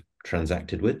that you've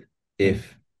transacted with.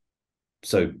 If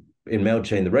so, in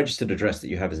Mailchain, the registered address that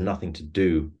you have is nothing to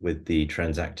do with the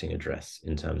transacting address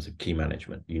in terms of key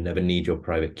management. You never need your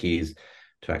private keys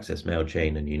to access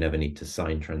Mailchain, and you never need to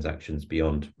sign transactions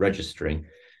beyond registering.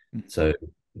 So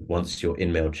once you're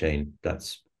in Mailchain,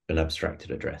 that's an abstracted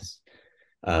address.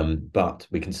 But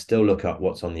we can still look up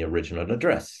what's on the original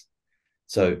address.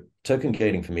 So token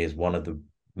gating for me is one of the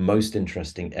most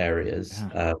interesting areas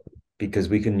because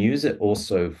we can use it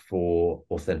also for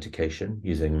authentication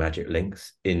using magic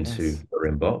links into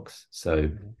your inbox.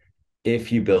 So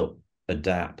if you built a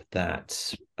dApp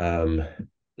that,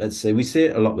 let's say we see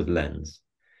it a lot with Lens.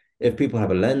 If people have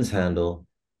a Lens handle,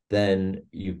 then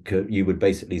you would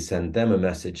basically send them a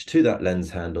message to that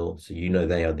Lens handle. So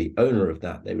they are the owner of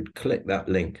that. They would click that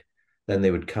link, then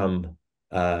they would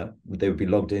they would be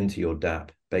logged into your dApp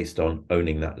based on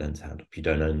owning that Lens handle. If you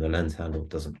don't own the Lens handle, it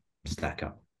doesn't stack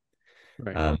up.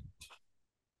 Right. Um,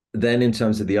 then in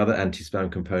terms of the other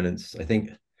anti-spam components, I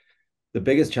think the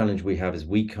biggest challenge we have is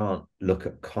we can't look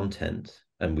at content,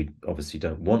 and we obviously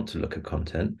don't want to look at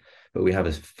content, but we have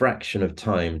a fraction of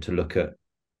time to look at,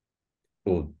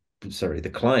 or sorry, the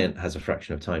client has a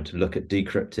fraction of time to look at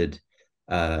decrypted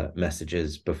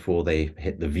messages before they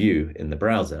hit the view in the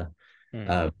browser. Hmm.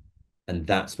 Um, and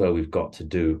that's where we've got to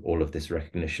do all of this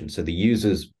recognition. So the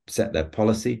users set their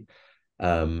policy,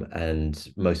 and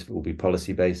most of it will be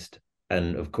policy based.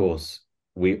 And of course,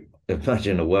 we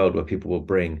imagine a world where people will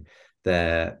bring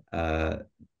their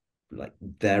like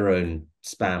their own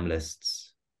spam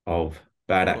lists of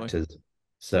bad Totally. actors.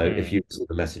 So if Hmm. you receive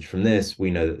a message from this,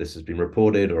 we know that this has been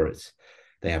reported, or it's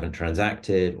they haven't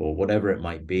transacted, or whatever it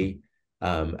might be,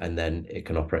 and then it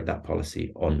can operate that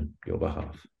policy on your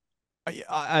behalf.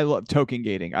 I love token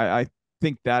gating. I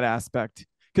think that aspect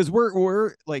because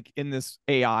we're like in this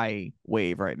AI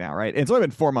wave right now, right? And it's only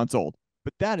been 4 months old,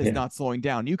 but that is Yeah, not slowing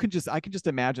down. I can just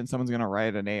imagine someone's gonna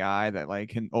write an AI that like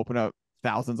can open up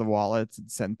thousands of wallets and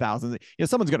send thousands.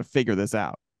 Someone's gonna figure this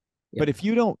out. yeah, But if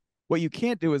you don't, what you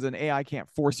can't do is an AI can't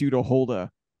force you to hold an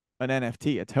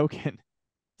NFT, a token.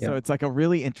 yeah, So it's like a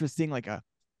really interesting, like a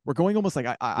we're going almost like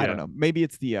I don't Yeah. know. Maybe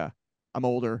it's the I'm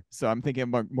older, so I'm thinking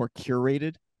more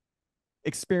curated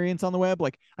experience on the web.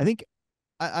 Like I think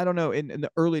I don't know in the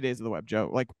early days of the web, Joe,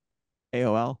 like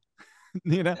AOL,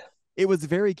 you know, it was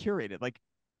very curated. Like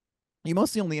you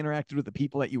mostly only interacted with the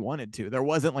people that you wanted to. There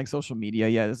wasn't like social media.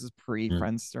 Yeah, this is pre mm,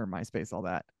 Friendster, MySpace, all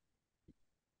that.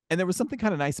 And there was something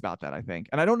kind of nice about that, I think.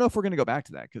 And I don't know if we're going to go back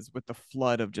to that because with the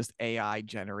flood of just AI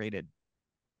generated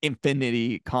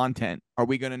infinity content, are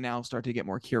we going to now start to get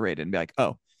more curated and be like,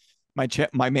 oh, my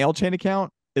Mailchain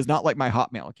account is not like my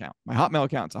Hotmail account. My Hotmail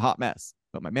account's a hot mess,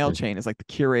 but my mm. Mailchain is like the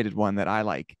curated one that I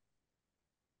like.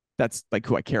 That's like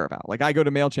who I care about. Like I go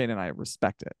to Mailchain and I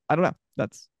respect it. I don't know.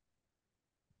 That's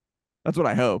what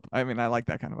I hope. I mean, I like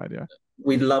that kind of idea.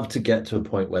 We'd love to get to a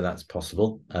point where that's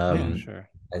possible. Yeah. Sure.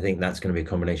 I think that's going to be a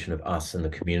combination of us and the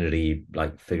community,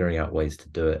 like figuring out ways to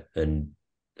do it. And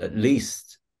at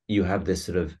least you have this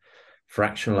sort of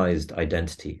fractionalized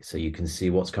identity. So you can see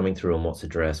what's coming through and what's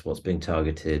addressed, what's being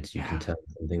targeted. You can Yeah. turn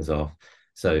some things off.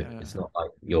 So it's not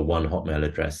like your one Hotmail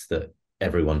address that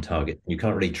everyone targets. You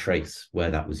can't really trace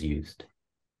where that was used.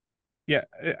 Yeah.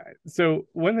 So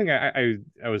one thing I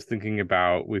was thinking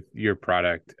about with your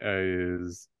product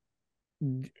is,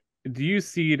 do you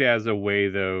see it as a way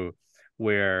though,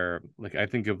 where like I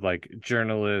think of like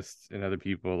journalists and other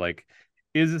people, like,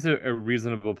 is this a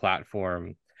reasonable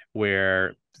platform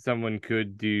where someone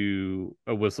could do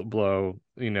a whistleblow,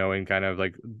 and kind of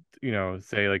like,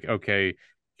 say like, okay,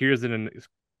 here's an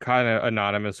kind of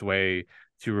anonymous way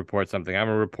to report something. I'm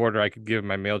a reporter, I could give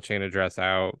my Mailchain address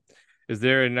out. Is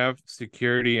there enough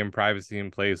security and privacy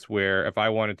in place where if I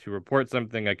wanted to report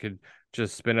something, I could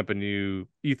just spin up a new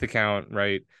ETH account,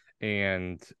 right?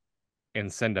 And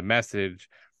send a message.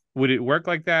 Would it work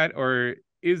like that, or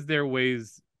is there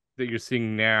ways that you're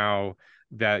seeing now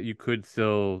that you could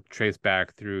still trace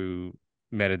back through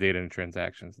metadata and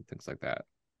transactions and things like that?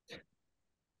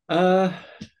 Uh,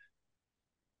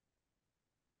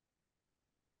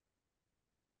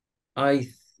 I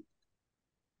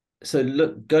so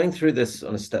look, going through this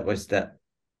on a step by step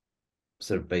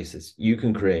sort of basis, you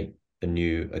can create a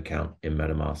new account in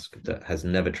MetaMask that has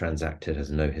never transacted, has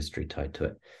no history tied to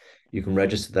it. You can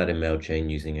register that in Mailchain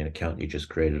using an account you just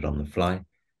created on the fly.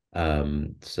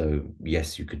 So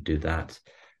yes, you could do that.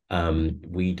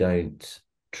 We don't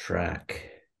track.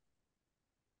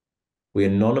 We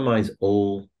anonymize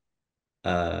all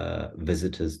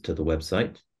visitors to the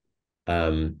website,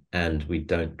 and we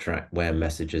don't track where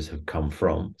messages have come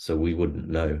from. So we wouldn't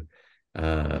know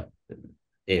uh,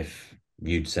 if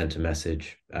you'd sent a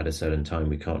message at a certain time.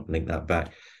 We can't link that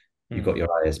back. You've got Hmm. your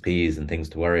ISPs and things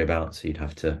to worry about, so you'd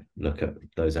have to look at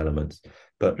those elements.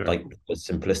 But Sure. like a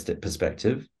simplistic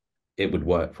perspective, it would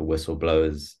work for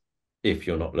whistleblowers if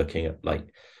you're not looking at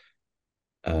like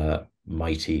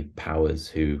mighty powers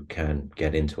who can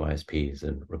get into ISPs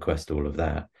and request all of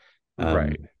that. Um,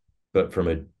 Right. but from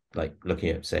a like looking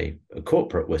at say a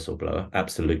corporate whistleblower,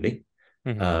 absolutely.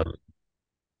 Hmm. Um,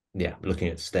 yeah, looking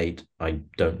at state, I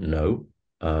don't know.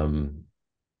 Um,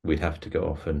 we'd have to go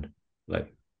off and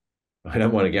like I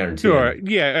don't want to guarantee Sure. anything.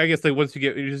 Yeah, I guess like once you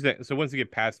get so once you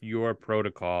get past your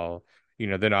protocol,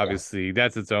 then Yeah, obviously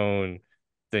that's its own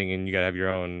thing and you gotta have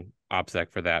your own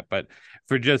OPSEC for that. But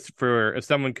for if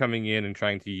someone coming in and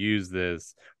trying to use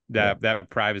this, yeah, that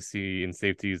privacy and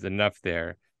safety is enough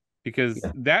there, because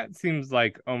yeah, that seems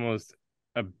like almost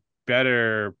a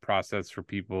better process for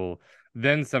people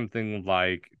than something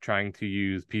like trying to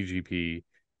use PGP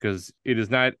because it is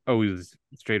not always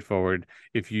straightforward.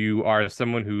 If you are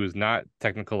someone who is not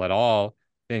technical at all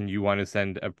and you want to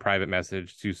send a private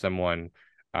message to someone,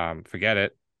 forget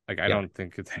it. Like, I Yeah. don't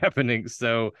think it's happening.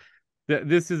 So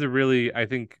this is a really, I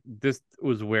think this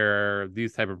was where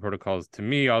these type of protocols to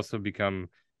me also become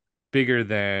bigger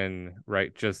than,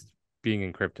 right, just being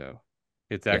in crypto.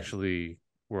 It's Yes. actually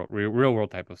real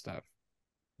world type of stuff.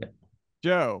 Yeah.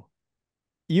 Joe,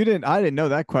 I didn't know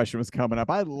that question was coming up.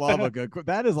 I love a good,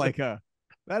 that is like Yeah.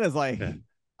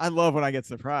 I love when I get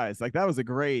surprised. Like that was a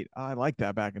great, I like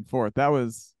that back and forth. That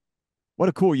was, what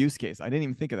a cool use case. I didn't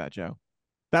even think of that, Joe.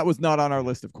 That was not on our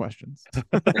list of questions.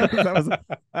 That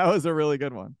was a really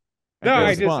good one. And No, good I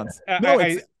just response. No,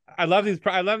 it's I love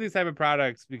I love these type of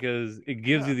products because it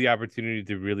gives yeah, you the opportunity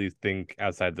to really think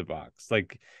outside the box.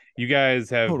 Like, you guys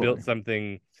have built totally.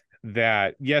 something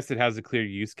that, yes, it has a clear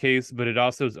use case, but it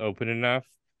also is open enough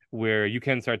where you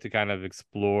can start to kind of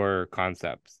explore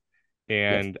concepts.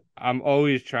 Yes. And I'm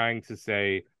always trying to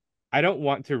say, I don't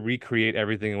want to recreate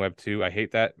everything in Web 2. I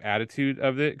hate that attitude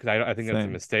of it because I think that's a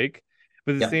Same. mistake.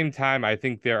 But at the Yeah. same time, I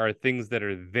think there are things that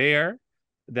are there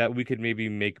that we could maybe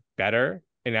make better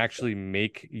and actually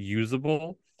make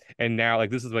usable. And now, like,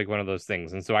 this is like one of those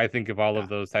things. And so I think of all Yeah. of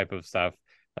those type of stuff.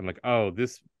 I'm like, oh,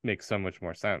 this makes so much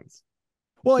more sense.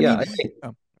 Well, I Yeah. mean, I think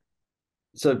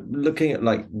so. Looking at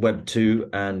like Web 2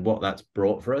 and what that's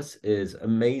brought for us is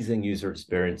amazing user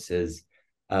experiences,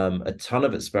 a ton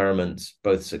of experiments,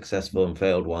 both successful and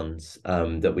failed ones,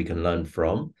 that we can learn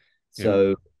from. Yeah.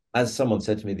 So, as someone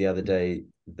said to me the other day,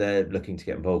 they're looking to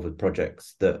get involved with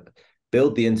projects that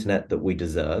build the internet that we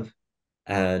deserve.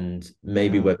 And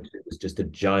maybe yeah. Web 2 was just a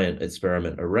giant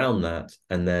experiment around that.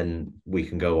 And then we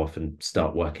can go off and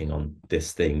start working on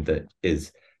this thing that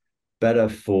is better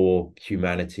for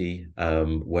humanity,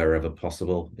 wherever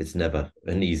possible. It's never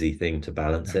an easy thing to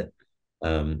balance it,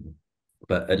 um,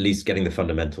 but at least getting the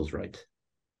fundamentals right.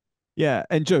 Yeah.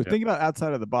 And Joe, Yeah. think about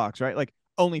outside of the box, right? Like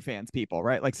OnlyFans people,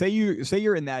 right? Like say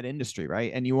you're in that industry,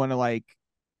 right? And you want to like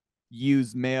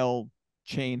use mail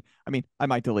chain. I mean, I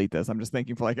might delete this. I'm just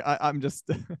thinking for like I'm just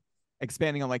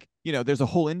expanding on like, there's a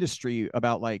whole industry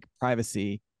about like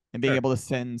privacy and being Sure. able to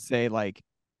send, say, like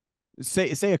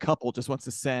say a couple just wants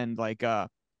to send like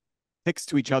pics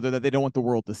to each other that they don't want the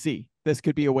world to see. This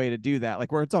could be a way to do that.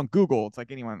 Like where it's on Google, it's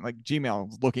like anyone like Gmail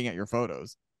is looking at your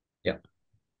photos. Yeah.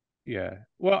 Yeah.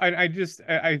 Well, I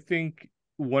think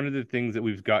one of the things that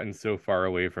we've gotten so far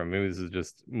away from, maybe this is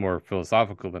just more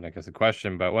philosophical than I guess a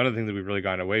question, but one of the things that we've really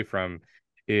gotten away from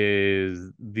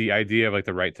is the idea of like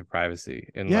the right to privacy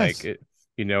and like Yes. it,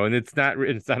 and it's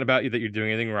not about you that you're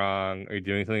doing anything wrong or you're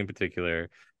doing something in particular,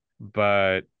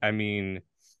 but I mean,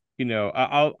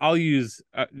 I'll use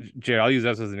Jared, I'll use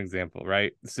us as an example,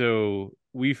 right? So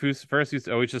we first used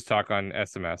to always just talk on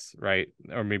SMS, right?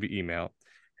 Or maybe email.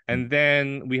 And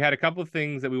then we had a couple of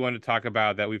things that we wanted to talk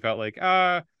about that we felt like,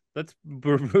 let's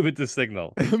move it to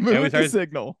Signal. And Move we it to started,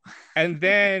 Signal. and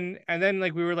then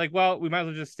like we were like, well, we might as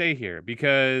well just stay here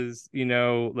because,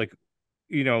 like,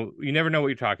 you never know what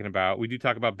you're talking about. We do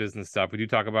talk about business stuff. We do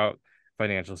talk about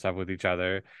financial stuff with each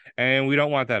other, and we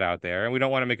don't want that out there. And we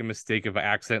don't want to make a mistake of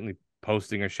accidentally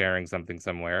posting or sharing something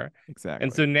somewhere. And Exactly.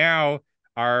 so now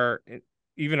our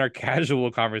even our casual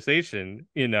conversation,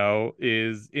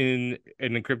 is in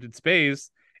an encrypted space.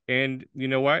 And you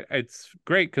know what? It's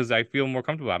great because I feel more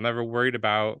comfortable. I'm never worried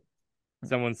about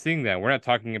someone seeing that. We're not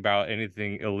talking about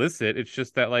anything illicit. It's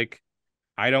just that, like,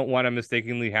 I don't want to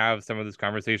mistakenly have some of this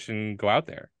conversation go out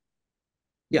there.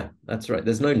 Yeah, that's right.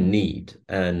 There's no need.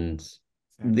 And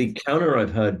the counter,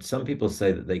 I've heard some people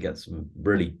say that they get some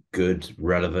really good,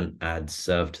 relevant ads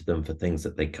served to them for things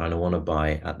that they kind of want to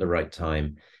buy at the right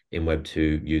time in Web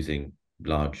 2 using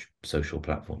large social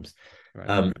platforms. Right.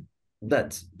 Um,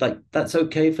 that's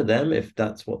okay for them if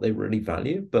that's what they really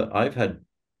value. But I've had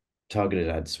targeted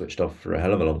ads switched off for a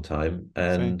hell of a long time,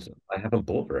 Same. and I haven't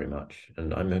bought very much,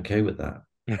 and I'm okay with that.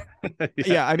 Yeah.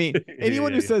 Yeah, I mean,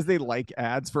 anyone Yeah, who yeah. says they like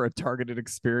ads for a targeted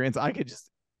experience, I could just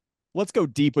let's go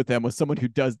deep with them with someone who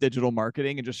does digital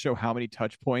marketing and just show how many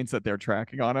touch points that they're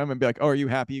tracking on them and be like, oh, are you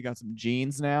happy you got some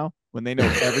jeans now when they know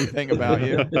everything about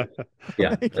you?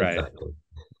 Yeah, Like, Right. exactly.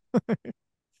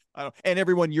 and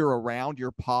everyone you're around,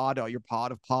 your pod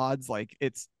of pods, like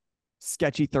it's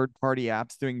sketchy third party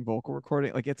apps doing vocal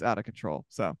recording, like it's out of control.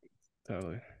 So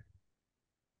Totally.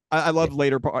 I Yeah. love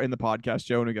later in the podcast,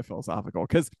 Joe, when we get philosophical,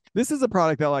 because this is a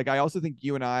product that like I also think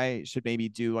you and I should maybe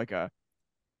do like a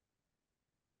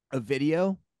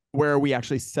video where we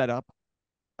actually set up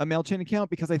a Mailchain account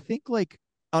because I think like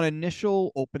on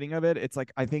initial opening of it, it's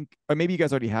like I think or maybe you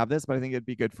guys already have this, but I think it'd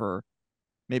be good for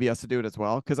maybe us to do it as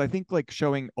well because I think like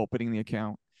showing opening the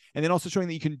account and then also showing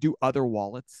that you can do other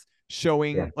wallets,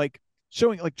 showing like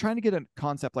trying to get a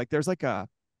concept. Like there's like a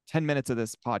 10 minutes of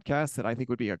this podcast that I think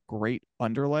would be a great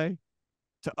underlay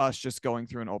to us just going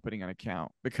through and opening an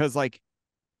account, because like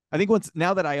I think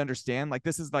now that I understand, like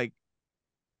this is like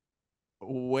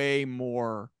way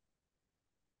more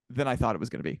than I thought it was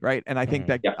going to be, right? And I think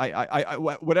that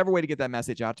whatever way to get that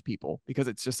message out to people, because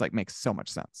it's just like makes so much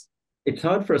sense. It's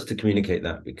hard for us to communicate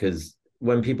that because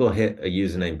when people hit a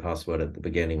username password at the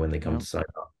beginning when they come to sign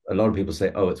up, a lot of people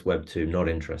say, "Oh, it's Web 2, not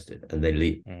interested," and they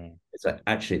leave. It's like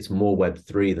actually it's more Web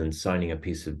 3 than signing a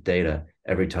piece of data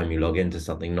every time you log into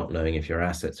something, not knowing if your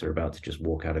assets are about to just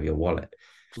walk out of your wallet.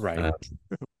 Right.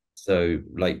 So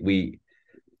like we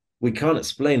can't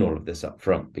explain all of this up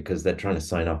front because they're trying to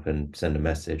sign up and send a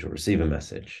message or receive a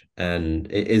message. And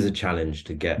it is a challenge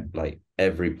to get like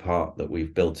every part that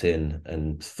we've built in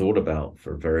and thought about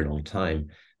for a very long time.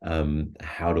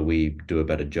 How do we do a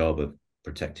better job of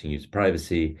protecting user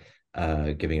privacy,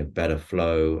 giving a better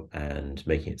flow and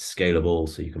making it scalable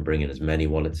so you can bring in as many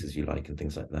wallets as you like and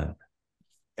things like that.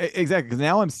 Exactly. Because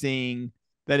now I'm seeing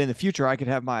that in the future I could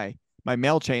have my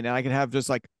Mailchain and I can have just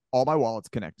like all my wallets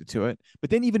connected to it. But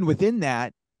then even within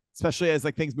that, especially as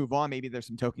like things move on, maybe there's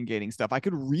some token gating stuff. I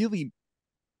could really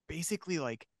basically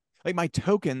like my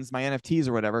tokens, my NFTs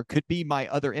or whatever could be my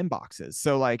other inboxes.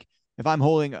 So like if I'm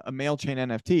holding a Mailchain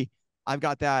NFT, I've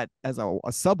got that as a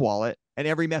sub wallet, and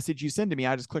every message you send to me,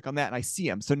 I just click on that and I see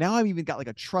them. So now I've even got like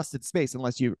a trusted space,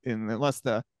 unless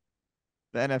the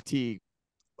NFT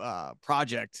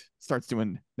project starts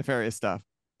doing nefarious stuff.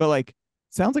 But like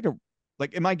sounds like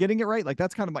am I getting it right? Like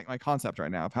that's kind of like my concept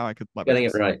right now of how I could leverage Getting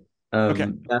it right.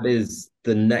 Okay. That is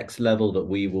the next level that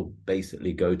we will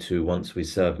basically go to once we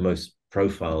serve most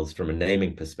profiles from a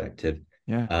naming perspective.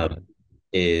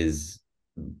 Is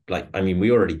like, I mean, we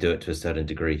already do it to a certain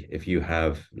degree. If you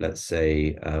have, let's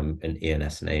say, an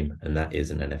ENS name and that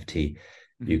is an NFT,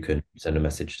 you can send a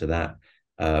message to that.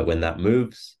 When that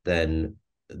moves, then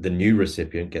the new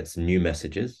recipient gets new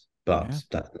messages, but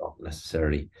that's not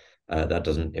necessarily that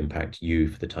doesn't impact you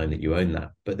for the time that you own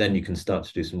that. But then you can start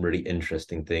to do some really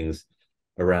interesting things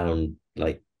around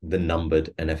like the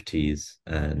numbered NFTs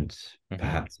and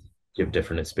perhaps give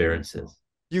different experiences.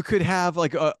 You could have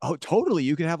like totally.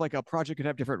 You could have like a project could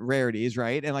have different rarities,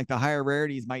 right? And like the higher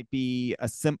rarities might be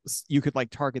you could like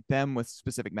target them with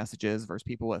specific messages versus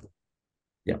people with.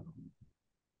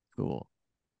 Cool.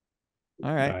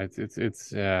 All right.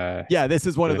 It's yeah, this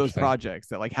is one of those projects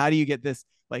that like, how do you get this?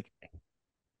 Like,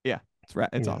 yeah,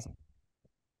 it's awesome.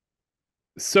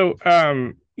 So,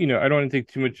 you know, I don't want to take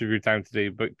too much of your time today,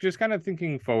 but just kind of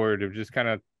thinking forward of just kind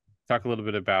of talk a little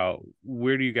bit about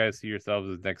where do you guys see yourselves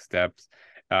as next steps?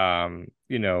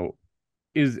 You know,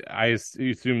 I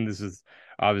assume this is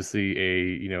obviously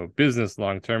a, business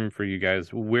long-term for you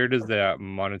guys. Where does that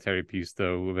monetary piece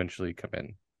though eventually come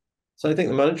in? So I think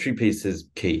the monetary piece is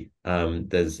key.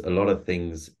 There's a lot of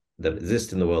things that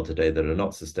exist in the world today that are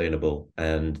not sustainable,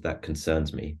 and that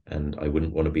concerns me. And I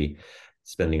wouldn't want to be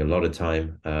spending a lot of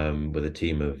time with a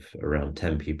team of around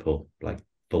 10 people, like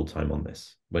full-time on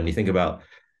this. When you think about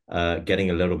getting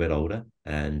a little bit older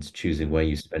and choosing where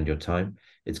you spend your time,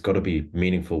 it's got to be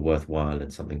meaningful, worthwhile,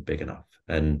 and something big enough.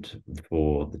 And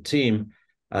for the team,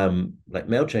 like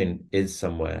Mailchain is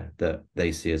somewhere that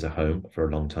they see as a home for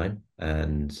a long time,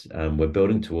 and we're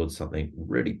building towards something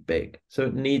really big. So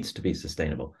it needs to be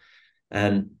sustainable.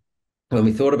 And when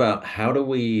we thought about how do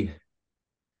we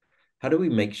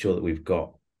make sure that we've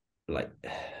got like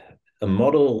a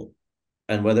model,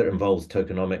 and whether it involves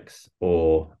tokenomics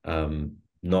or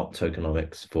not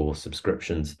tokenomics for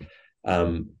subscriptions,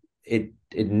 it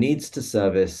needs to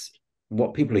service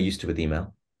what people are used to with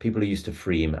email. People are used to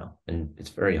free email, and it's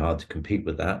very hard to compete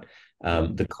with that.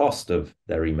 The cost of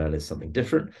their email is something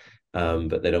different,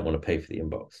 but they don't want to pay for the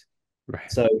inbox.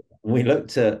 Right. So we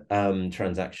looked at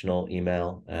transactional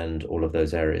email and all of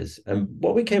those areas. And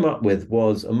what we came up with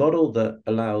was a model that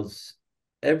allows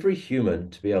every human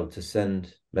to be able to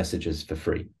send messages for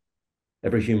free.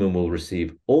 Every human will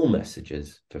receive all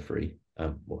messages for free.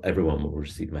 Well, everyone will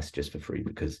receive messages for free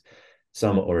because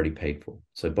some are already paid for.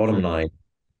 So bottom line,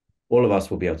 all of us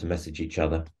will be able to message each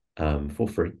other for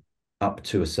free up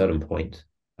to a certain point.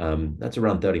 That's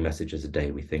around 30 messages a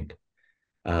day, we think.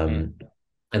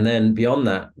 And then beyond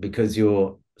that, because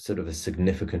you're sort of a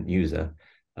significant user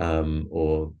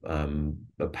or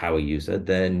a power user,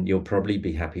 then you'll probably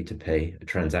be happy to pay a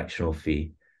transactional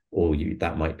fee, or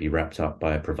that might be wrapped up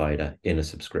by a provider in a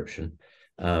subscription.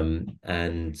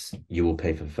 And you will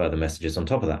pay for further messages on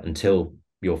top of that until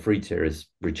your free tier is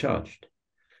recharged.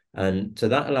 And so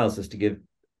that allows us to give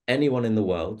anyone in the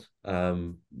world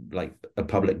like a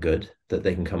public good that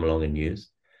they can come along and use.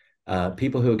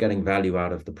 people who are getting value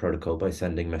out of the protocol by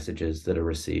sending messages that are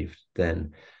received,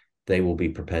 then they will be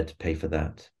prepared to pay for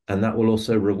that. And that will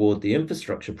also reward the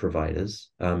infrastructure providers,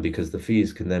 because the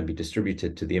fees can then be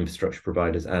distributed to the infrastructure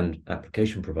providers and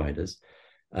application providers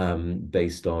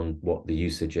based on what the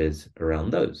usage is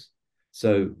around those.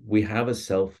 So we have a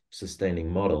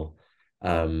self-sustaining model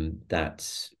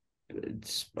that's,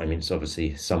 it's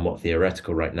obviously somewhat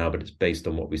theoretical right now, but it's based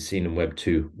on what we've seen in Web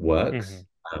 2 works.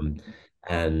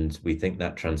 And we think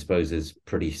that transposes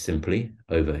pretty simply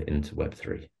over into Web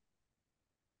 3.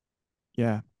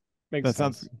 Yeah. Makes sense.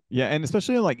 Sounds, yeah. And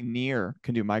especially like Near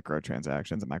can do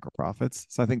microtransactions and micro profits.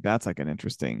 So I think that's like an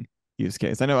interesting use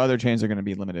case. I know other chains are going to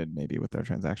be limited maybe with their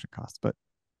transaction costs, but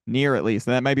Near at least,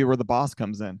 and that might be where the boss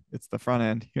comes in. It's the front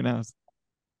end. Who knows?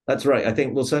 That's right. I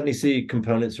think we'll certainly see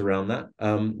components around that.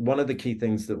 One of the key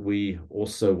things that we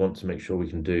also want to make sure we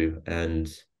can do,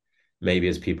 and maybe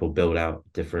as people build out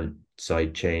different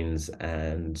side chains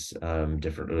and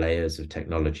different layers of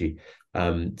technology,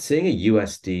 seeing a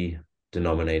USD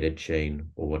denominated chain,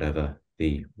 or whatever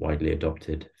the widely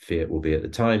adopted fiat will be at the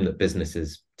time that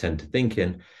businesses tend to think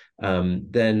in,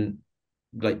 then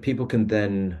like people can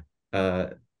then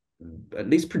at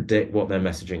least predict what their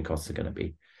messaging costs are going to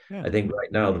be. Yeah. I think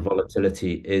right now the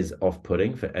volatility is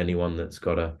off-putting for anyone that's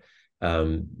got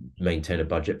to maintain a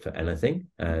budget for anything.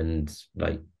 And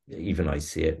like, even I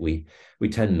see it, we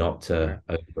tend not to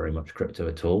own very much crypto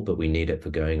at all, but we need it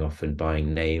for going off and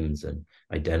buying names and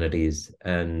identities,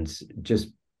 and just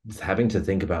having to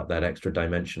think about that extra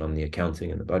dimension on the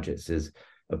accounting and the budgets is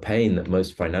a pain that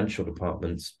most financial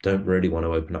departments don't really want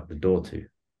to open up the door to.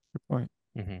 Good point.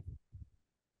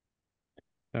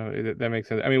 No, that makes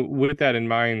sense. I mean, with that in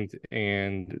mind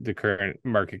and the current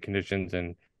market conditions,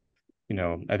 and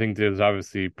I think there's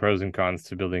obviously pros and cons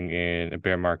to building in a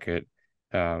bear market.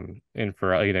 And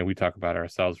for we talk about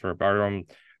ourselves for our own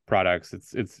products.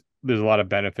 It's there's a lot of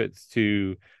benefits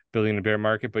to building a bear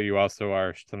market, but you also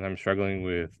are sometimes struggling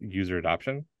with user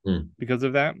adoption because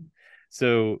of that.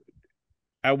 So,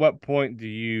 at what point do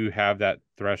you have that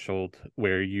threshold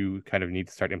where you kind of need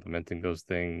to start implementing those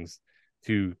things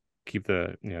to keep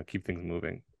things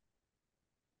moving?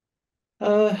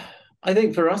 I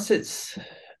think for us,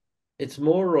 it's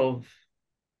more of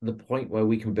the point where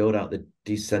we can build out the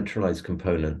decentralized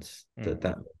components that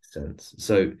makes sense.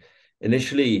 So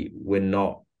initially we're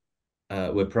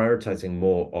prioritizing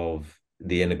more of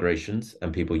the integrations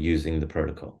and people using the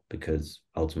protocol, because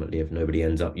ultimately if nobody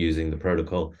ends up using the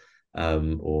protocol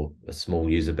or a small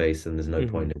user base, then there's no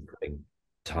point in putting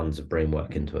tons of brain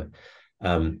work into it.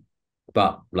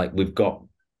 But like, we've got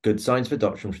good signs of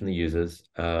adoption from the users.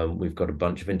 We've got a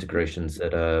bunch of integrations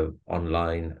that are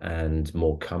online and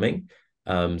more coming.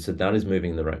 So that is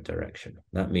moving in the right direction.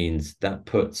 That means that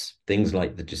puts things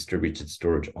like the distributed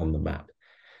storage on the map.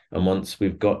 And once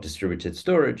we've got distributed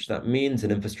storage, that means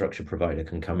an infrastructure provider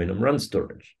can come in and run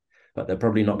storage, but they're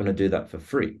probably not going to do that for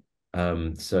free.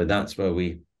 So that's where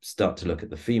we start to look at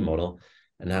the fee model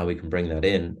and how we can bring that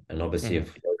in. And obviously,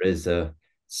 if there is a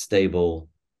stable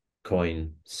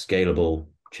coin, scalable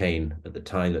chain at the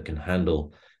time that can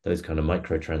handle those kind of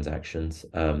microtransactions,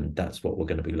 that's what we're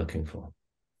going to be looking for.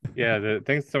 Yeah,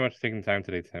 thanks so much for taking the time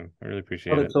today, Tim. I really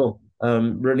appreciate it. Not at all.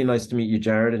 Really nice to meet you,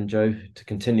 Jared and Joe, to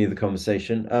continue the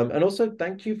conversation. And also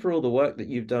thank you for all the work that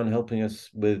you've done helping us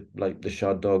with like the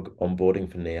Shard Dog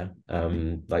onboarding for Nia.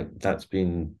 Like, that's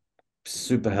been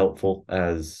super helpful,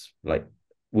 as like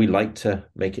we like to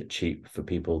make it cheap for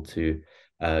people to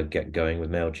get going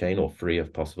with Mailchain, or free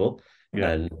if possible.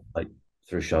 Yeah. And like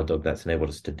through Shard Dog, that's enabled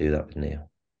us to do that with Nia.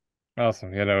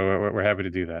 Awesome. Yeah, no, we're happy to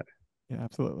do that. Yeah,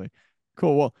 absolutely.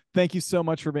 Cool. Well, thank you so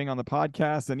much for being on the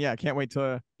podcast. And yeah, I can't wait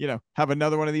to, have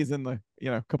another one of these in the,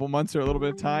 couple months or a little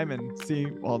bit of time, and see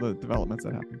all the developments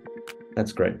that happen.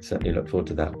 That's great. Certainly look forward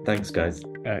to that. Thanks, guys.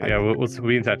 Yeah, we'll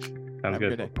be in touch. Sounds good. Have a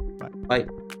good day. Bye.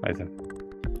 Bye, Tim.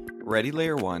 Ready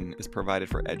Layer 1 is provided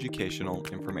for educational,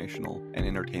 informational, and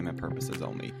entertainment purposes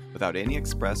only, without any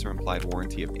express or implied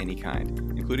warranty of any kind,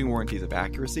 including warranties of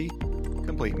accuracy,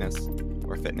 completeness,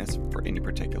 or fitness for any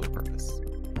particular purpose.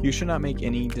 You should not make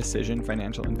any decision,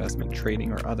 financial investment,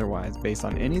 trading, or otherwise based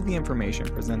on any of the information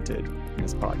presented in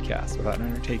this podcast without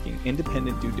undertaking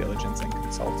independent due diligence and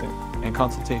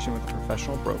consultation with a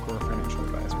professional broker or financial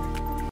advisor.